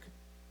Isaac.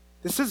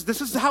 This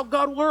is how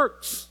God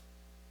works.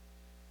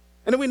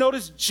 And then we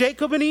notice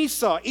Jacob and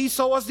Esau.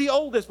 Esau was the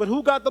oldest, but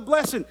who got the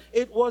blessing?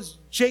 It was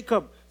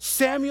Jacob.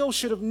 Samuel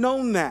should have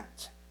known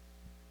that.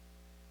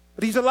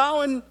 But he's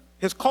allowing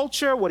his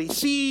culture, what he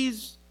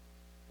sees,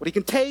 what he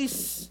can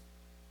taste,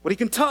 what he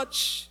can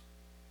touch,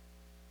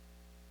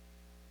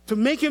 to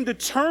make him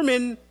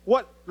determine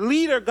what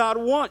leader God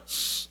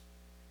wants.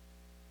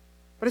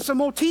 But it's a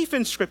motif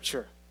in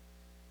Scripture.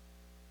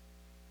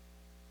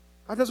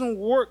 God doesn't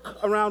work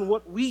around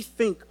what we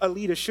think a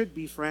leader should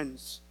be,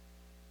 friends.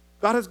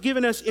 God has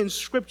given us in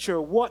Scripture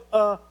what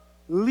a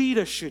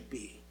leader should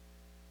be.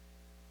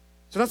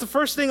 So that's the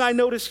first thing I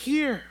notice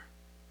here.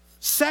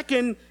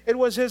 Second, it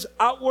was his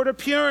outward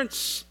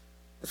appearance.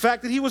 The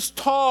fact that he was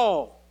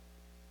tall,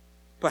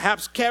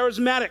 perhaps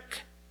charismatic.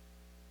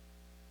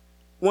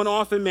 One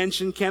author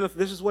mentioned, Kenneth,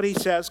 this is what he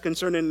says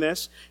concerning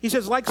this. He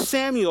says, like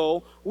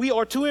Samuel, we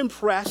are too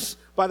impressed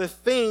by the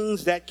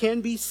things that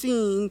can be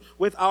seen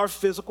with our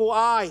physical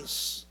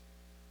eyes.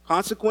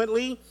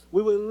 Consequently,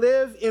 we will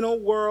live in a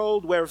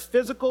world where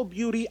physical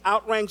beauty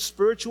outranks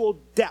spiritual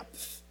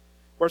depth,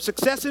 where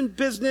success in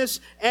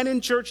business and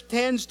in church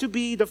tends to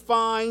be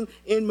defined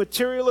in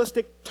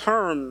materialistic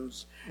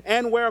terms,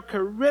 and where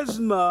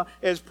charisma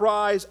is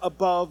prized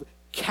above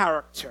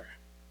character.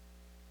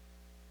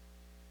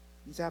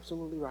 He's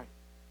absolutely right.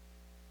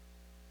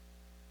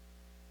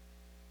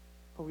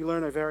 But we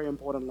learn a very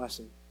important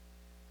lesson.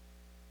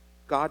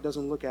 God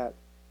doesn't look at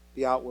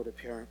the outward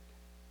appearance,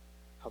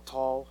 how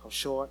tall, how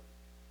short.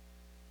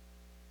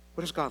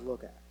 What does God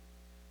look at?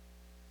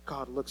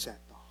 God looks at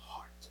the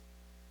heart.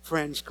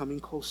 Friends, coming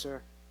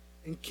closer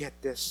and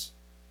get this.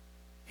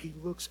 He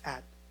looks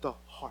at the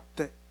heart,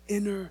 the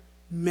inner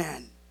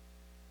man.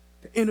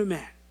 The inner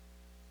man.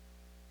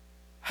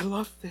 I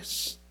love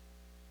this.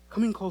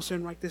 Coming closer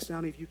and write this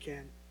down if you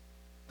can.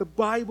 The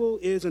Bible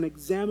is an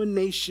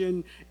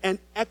examination and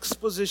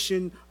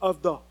exposition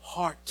of the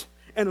heart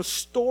and a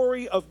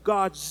story of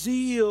God's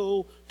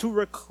zeal to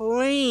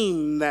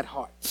reclaim that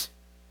heart.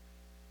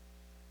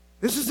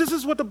 This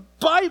is what the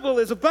Bible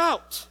is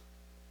about.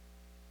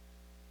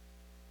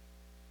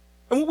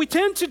 And what we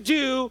tend to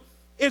do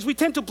is we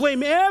tend to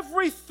blame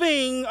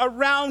everything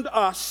around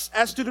us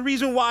as to the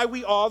reason why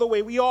we are the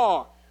way we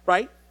are,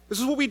 right?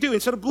 This is what we do.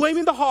 Instead of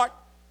blaming the heart,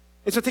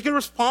 instead of taking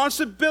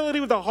responsibility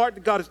with the heart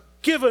that God has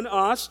given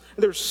us,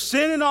 and there's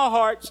sin in our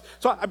hearts,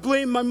 so I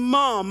blame my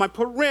mom, my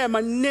parent,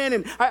 my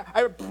nan,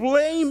 I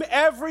blame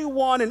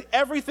everyone and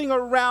everything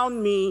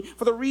around me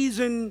for the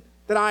reason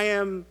that I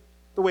am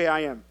the way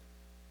I am.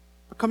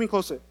 But coming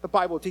closer, the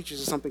Bible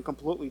teaches us something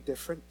completely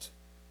different.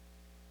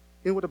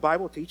 You know what the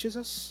Bible teaches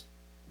us?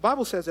 The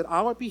Bible says that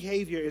our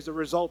behavior is the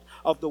result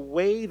of the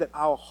way that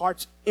our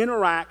hearts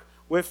interact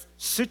with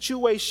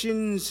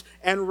situations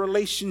and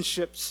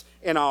relationships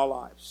in our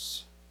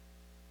lives.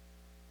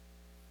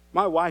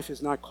 My wife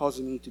is not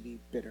causing me to be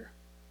bitter.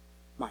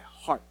 My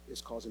heart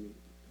is causing me to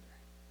be bitter.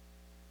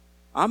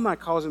 I'm not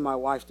causing my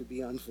wife to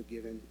be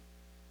unforgiving.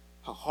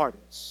 Her heart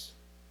is.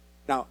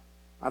 Now,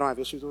 I don't have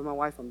issues with my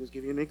wife. I'm just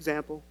giving you an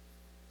example.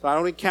 So I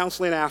don't need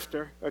counseling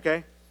after,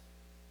 okay?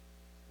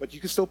 But you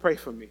can still pray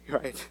for me,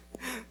 right?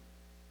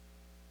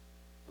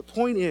 The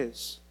point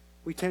is,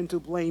 we tend to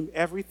blame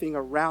everything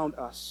around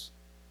us,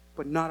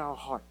 but not our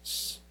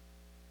hearts.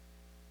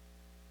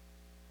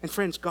 And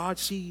friends, God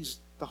sees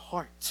the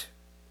heart.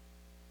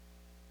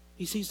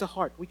 He sees the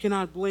heart. We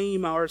cannot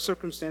blame our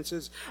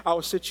circumstances,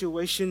 our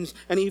situations,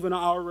 and even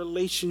our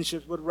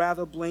relationships, but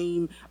rather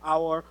blame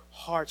our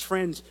hearts.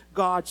 Friends,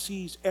 God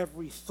sees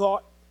every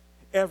thought,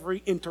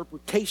 every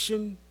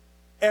interpretation,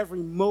 every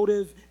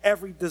motive,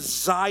 every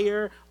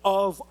desire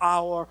of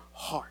our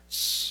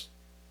hearts.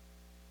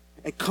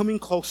 And coming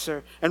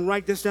closer, and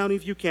write this down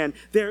if you can,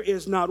 there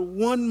is not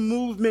one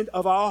movement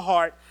of our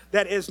heart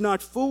that is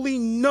not fully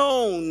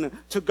known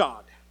to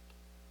God.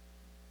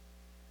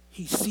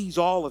 He sees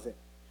all of it.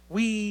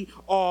 We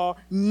are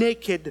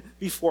naked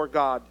before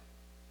God.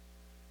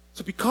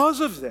 So because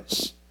of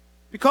this,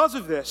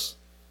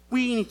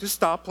 we need to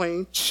stop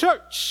playing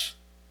church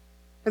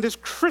and this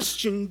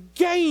Christian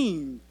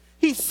game.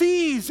 He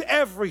sees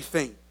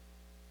everything.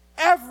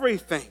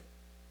 Everything.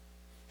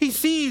 He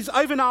sees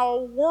even our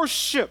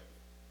worship,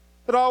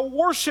 that our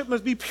worship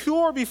must be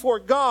pure before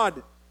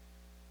God.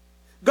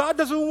 God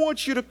doesn't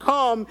want you to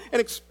come and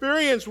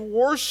experience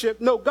worship.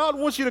 No, God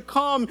wants you to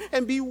come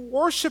and be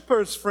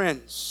worshipers,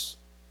 friends.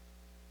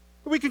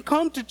 We can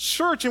come to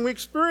church and we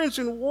experience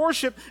in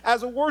worship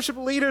as the worship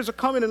leaders are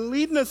coming and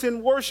leading us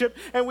in worship,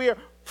 and we are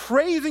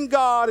praising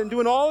God and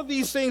doing all of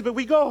these things, but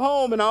we go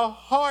home and our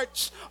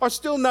hearts are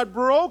still not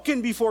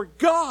broken before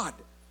God.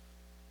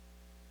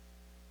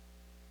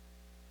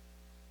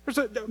 There's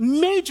a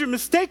major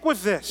mistake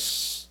with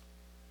this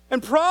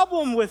and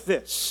problem with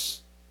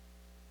this.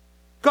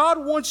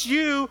 God wants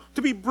you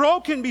to be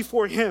broken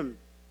before Him.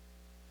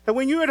 And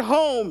when you're at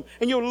home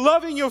and you're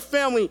loving your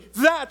family,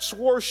 that's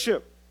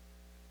worship.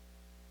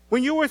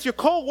 When you're with your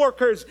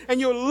co-workers and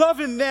you're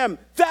loving them,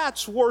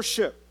 that's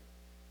worship.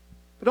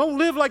 But don't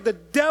live like the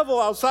devil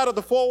outside of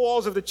the four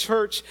walls of the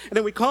church, and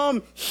then we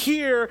come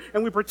here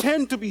and we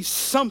pretend to be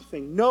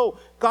something. No,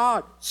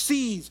 God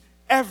sees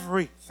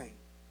everything.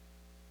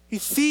 He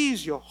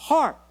sees your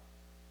heart.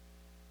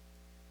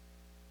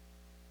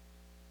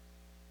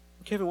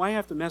 Kevin, why do you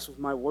have to mess with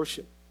my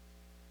worship?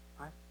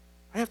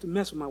 I have to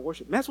mess with my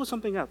worship. Mess with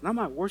something else, not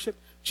my worship.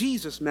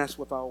 Jesus messed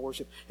with our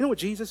worship. You know what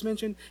Jesus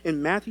mentioned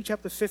in Matthew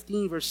chapter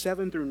 15, verse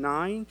 7 through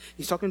 9?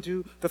 He's talking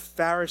to the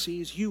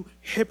Pharisees. You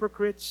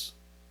hypocrites.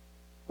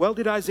 Well,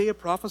 did Isaiah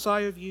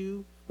prophesy of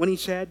you when he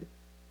said,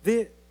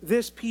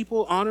 this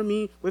people honor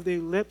me with their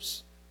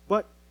lips,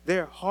 but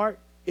their heart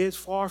is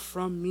far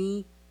from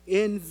me.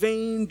 In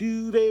vain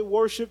do they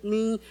worship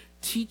me,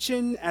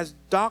 teaching as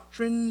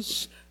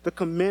doctrines the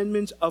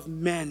commandments of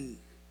men.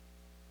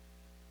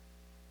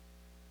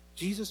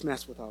 Jesus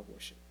messed with our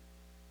worship.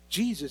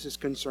 Jesus is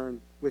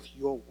concerned with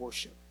your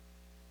worship.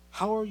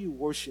 How are you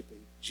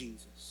worshiping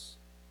Jesus?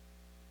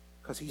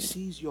 Because He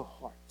sees your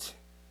heart.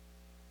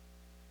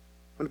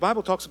 When the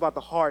Bible talks about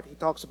the heart, He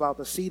talks about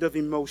the seat of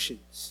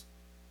emotions,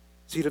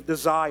 seat of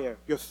desire,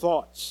 your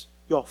thoughts,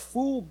 your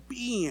full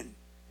being.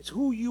 It's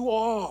who you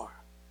are.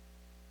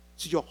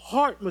 So your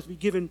heart must be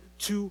given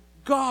to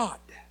God.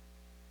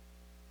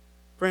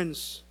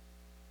 Friends,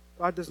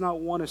 God does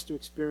not want us to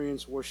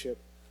experience worship.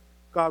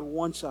 God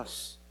wants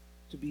us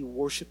to be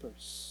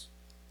worshipers.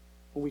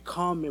 When we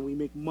come and we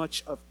make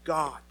much of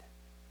God,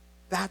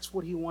 that's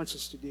what He wants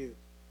us to do.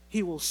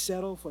 He will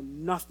settle for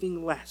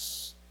nothing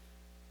less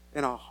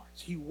than our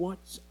hearts. He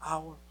wants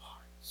our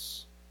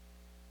hearts.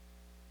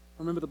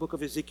 Remember the book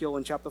of Ezekiel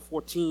in chapter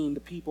 14, the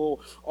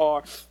people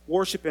are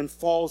worshiping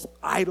false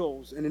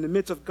idols. And in the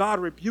midst of God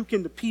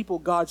rebuking the people,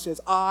 God says,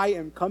 I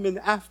am coming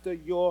after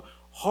your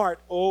heart,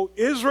 O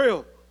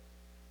Israel.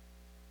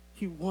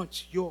 He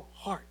wants your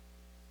heart.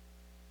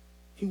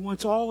 He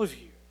wants all of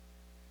you.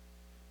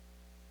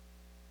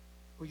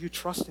 Will you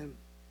trust Him?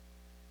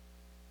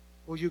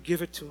 Will you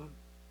give it to Him?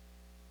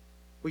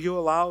 Will you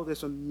allow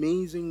this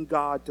amazing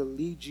God to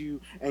lead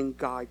you and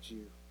guide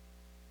you?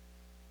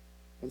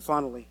 And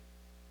finally,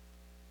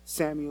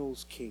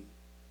 Samuel's king.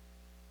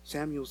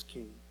 Samuel's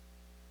king.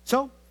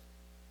 So,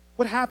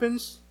 what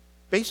happens?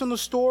 Based on the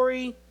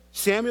story,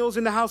 Samuel's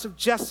in the house of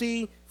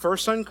Jesse.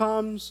 First son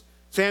comes.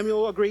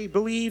 Samuel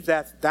believes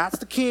that that's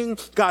the king.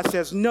 God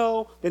says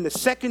no. Then the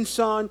second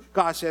son,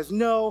 God says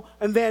no.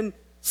 And then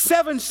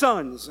 7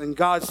 sons, and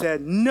God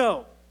said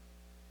no.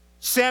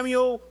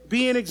 Samuel,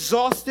 being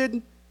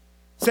exhausted,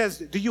 says,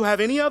 do you have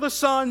any other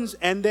sons?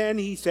 And then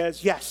he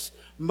says, yes,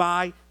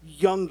 my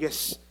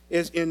youngest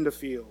is in the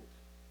field.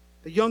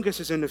 The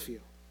youngest is in the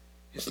field.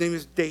 His name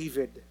is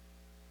David.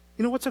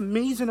 You know what's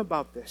amazing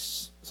about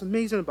this? What's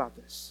amazing about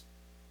this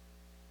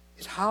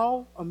is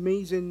how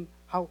amazing,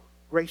 how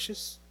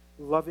gracious,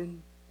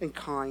 loving, and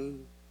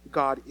kind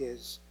God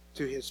is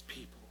to His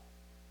people.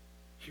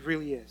 He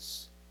really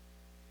is.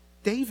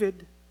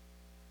 David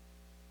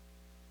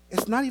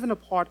is not even a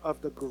part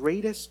of the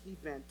greatest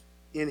event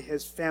in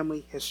his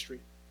family history.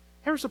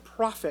 Here's a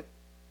prophet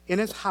in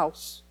his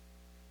house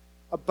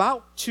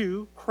about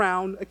to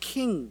crown a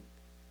king.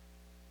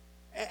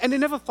 And they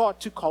never thought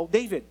to call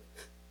David.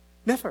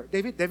 Never.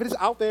 David is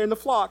out there in the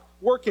flock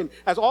working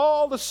as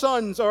all the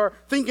sons are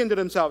thinking to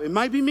themselves, it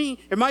might be me,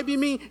 it might be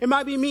me, it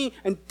might be me.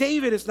 And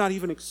David is not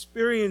even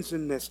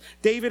experiencing this.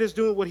 David is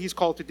doing what he's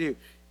called to do.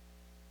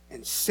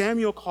 And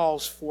Samuel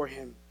calls for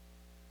him.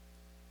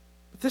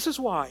 But this is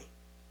why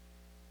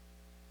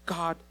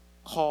God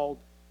called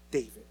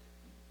David.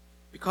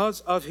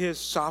 Because of His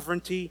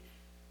sovereignty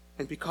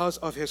and because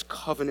of His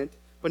covenant.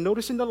 But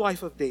notice in the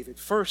life of David,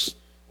 first,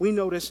 we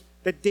notice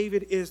that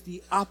David is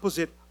the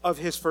opposite of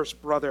his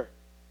first brother.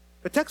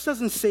 The text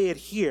doesn't say it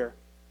here,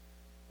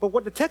 but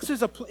what the text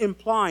is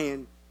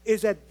implying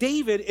is that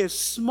David is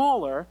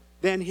smaller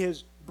than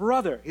his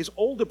brother, his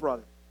older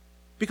brother.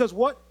 Because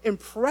what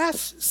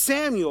impressed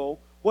Samuel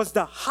was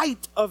the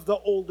height of the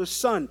older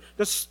son,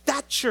 the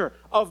stature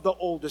of the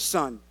older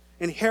son.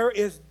 And here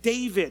is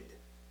David,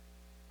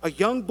 a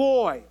young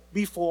boy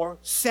before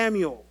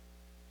Samuel.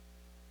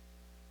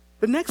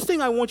 The next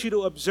thing I want you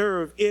to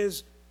observe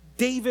is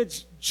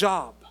David's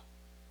job.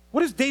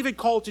 What is David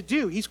called to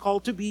do? He's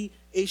called to be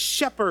a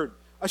shepherd.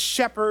 A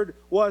shepherd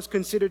was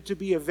considered to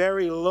be a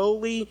very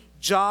lowly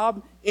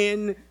job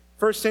in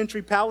first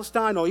century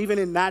Palestine, or even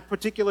in that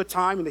particular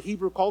time in the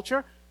Hebrew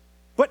culture.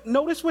 But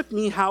notice with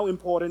me how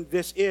important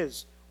this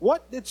is.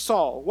 What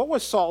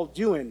was Saul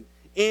doing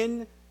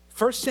in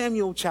 1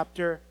 Samuel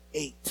chapter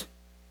 8?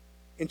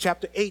 In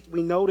chapter 8,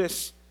 we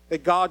notice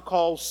that God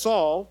calls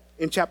Saul.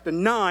 In chapter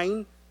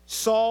 9,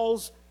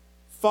 Saul's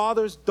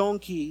father's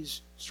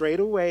donkeys strayed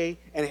away,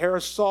 and here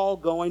is Saul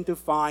going to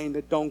find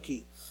the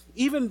donkey.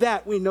 Even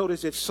that, we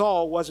notice that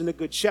Saul wasn't a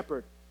good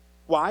shepherd.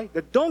 Why?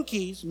 The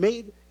donkeys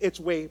made its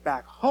way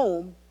back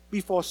home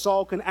before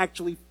Saul can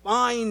actually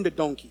find the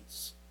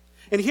donkeys.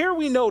 And here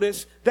we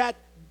notice that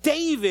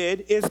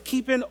David is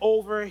keeping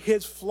over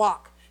his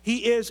flock.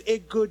 He is a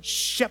good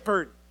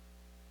shepherd.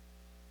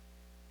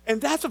 And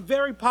that's a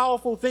very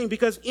powerful thing,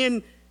 because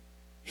in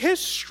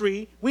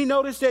history, we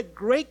notice that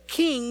great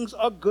kings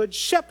are good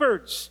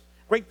shepherds.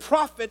 Great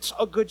prophets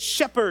are good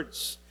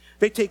shepherds.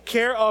 They take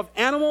care of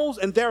animals,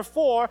 and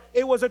therefore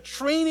it was a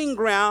training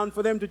ground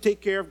for them to take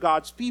care of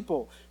God's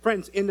people.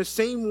 Friends, in the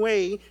same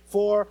way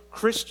for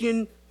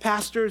Christian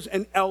pastors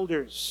and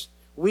elders,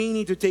 we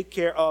need to take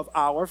care of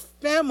our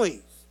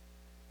families.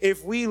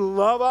 If we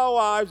love our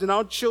wives and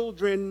our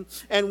children,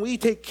 and we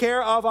take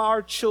care of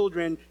our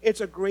children,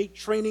 it's a great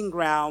training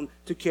ground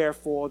to care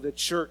for the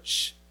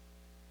church.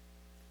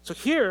 So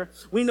here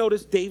we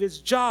notice David's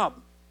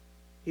job.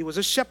 He was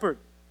a shepherd.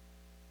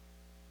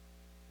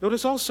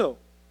 Notice also,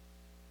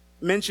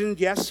 mentioned,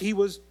 yes, he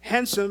was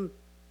handsome,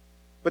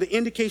 but the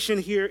indication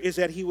here is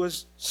that he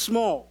was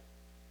small.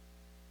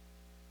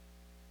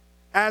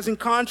 As in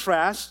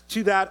contrast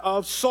to that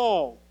of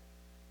Saul.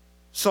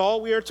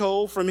 Saul, we are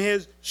told, from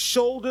his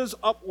shoulders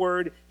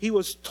upward, he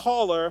was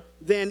taller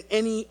than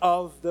any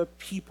of the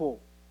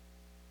people.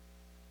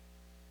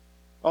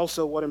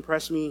 Also, what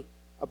impressed me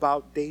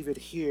about David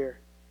here,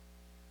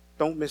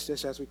 don't miss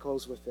this as we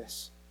close with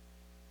this.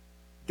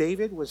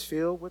 David was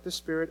filled with the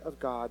Spirit of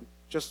God,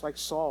 just like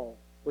Saul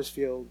was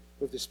filled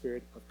with the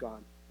Spirit of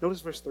God. Notice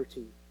verse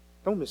 13.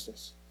 Don't miss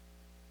this.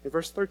 In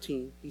verse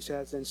 13, he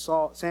says, Then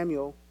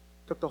Samuel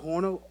took the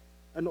horn of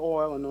an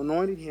oil and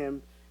anointed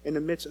him in the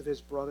midst of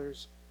his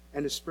brothers,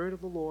 and the Spirit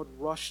of the Lord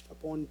rushed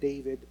upon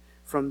David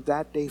from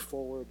that day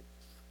forward.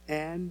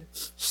 And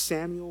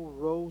Samuel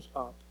rose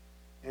up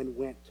and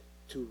went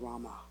to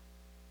Ramah.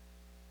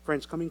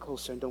 Friends, coming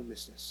closer, and don't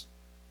miss this.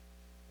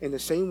 In the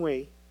same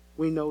way,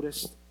 we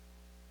noticed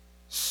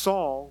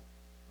Saul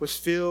was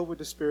filled with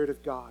the Spirit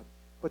of God,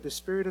 but the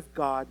Spirit of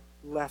God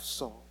left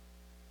Saul.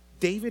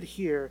 David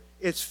here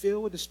is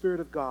filled with the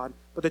Spirit of God,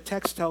 but the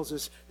text tells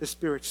us the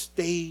Spirit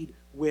stayed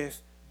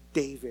with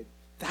David.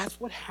 That's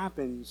what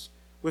happens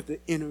with the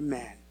inner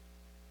man,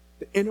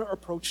 the inner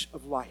approach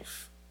of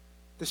life.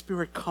 The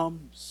Spirit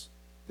comes,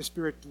 the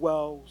Spirit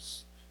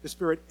dwells, the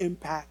Spirit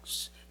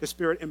impacts, the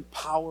Spirit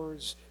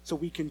empowers so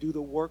we can do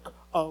the work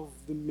of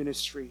the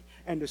ministry.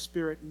 And the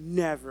Spirit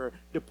never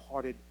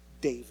departed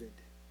David.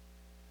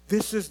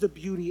 This is the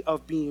beauty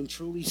of being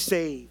truly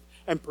saved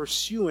and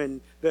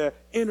pursuing the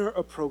inner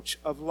approach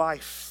of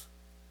life.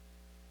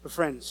 But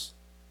friends,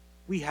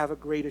 we have a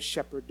greater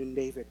shepherd than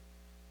David.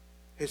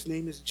 His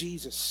name is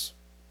Jesus.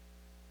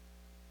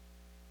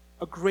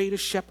 A greater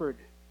shepherd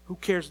who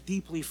cares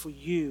deeply for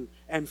you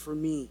and for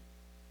me.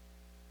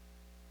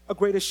 A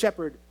greater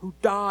shepherd who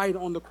died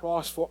on the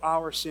cross for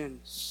our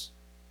sins.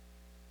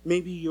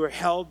 Maybe you're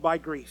held by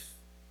grief.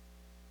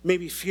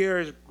 Maybe fear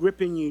is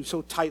gripping you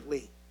so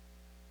tightly.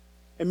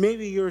 And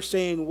maybe you're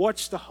saying,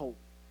 what's the hope?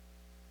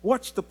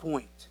 What's the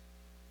point?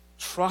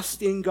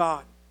 Trust in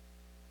God.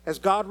 As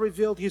God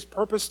revealed his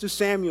purpose to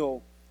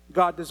Samuel,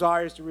 God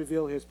desires to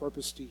reveal his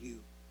purpose to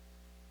you.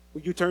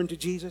 Will you turn to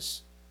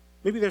Jesus?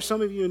 Maybe there's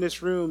some of you in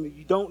this room that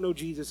you don't know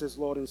Jesus as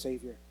Lord and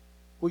Savior.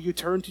 Will you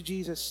turn to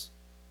Jesus?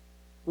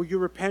 Will you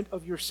repent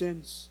of your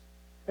sins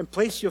and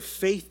place your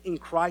faith in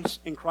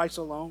Christ and Christ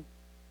alone?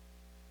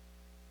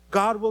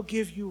 God will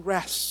give you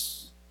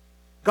rest.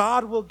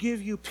 God will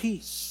give you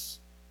peace.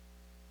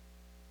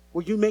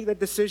 Will you make that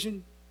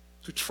decision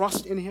to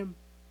trust in him?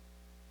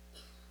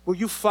 Will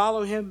you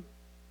follow him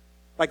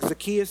like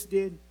Zacchaeus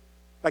did,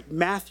 like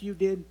Matthew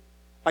did,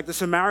 like the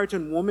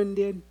Samaritan woman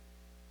did,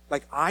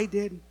 like I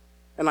did,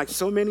 and like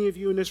so many of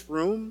you in this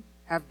room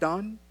have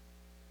done?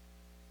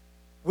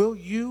 Will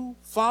you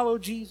follow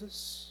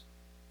Jesus?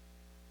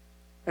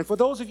 And for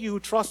those of you who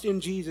trust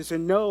in Jesus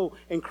and know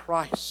in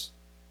Christ,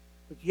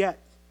 but yet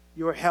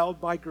you are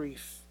held by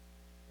grief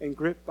and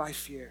gripped by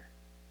fear,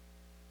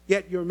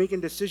 yet you're making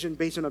a decision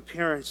based on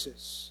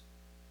appearances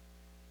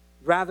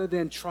rather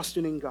than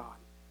trusting in God,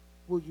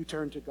 will you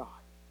turn to God?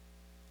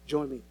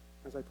 Join me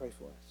as I pray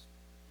for us.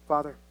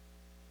 Father,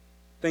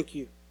 thank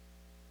you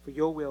for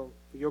your will,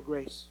 for your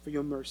grace, for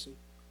your mercy.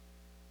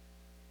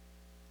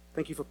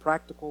 Thank you for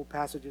practical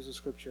passages of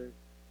Scripture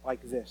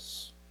like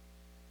this,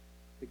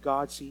 that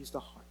God sees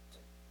the heart.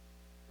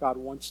 God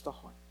wants the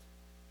heart.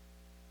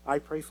 I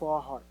pray for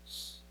our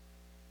hearts,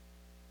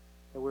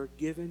 that we're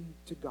given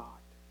to God,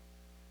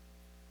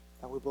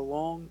 that we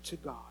belong to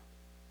God.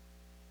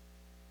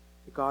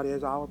 That God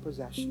is our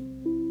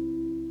possession.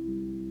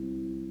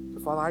 So,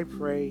 Father, I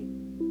pray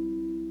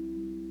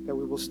that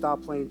we will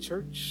stop playing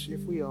church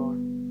if we are.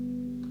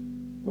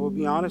 That we'll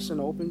be honest and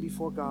open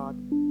before God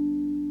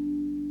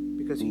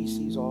because He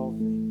sees all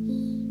things.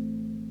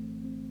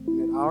 And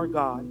that our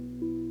God,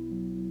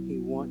 He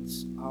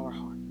wants our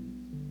heart.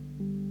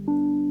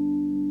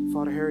 So,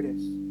 Father, here it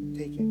is.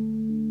 Take it.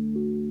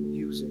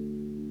 Use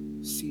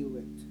it. Seal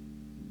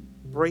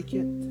it. Break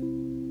it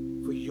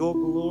for your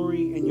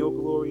glory and your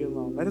glory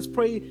alone. Let us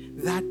pray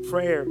that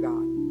prayer,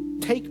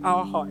 God. Take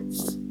our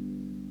hearts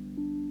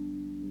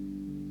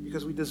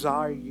because we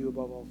desire you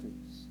above all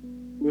things.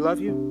 We love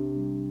you.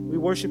 We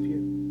worship you.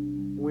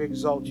 And we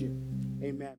exalt you. Amen.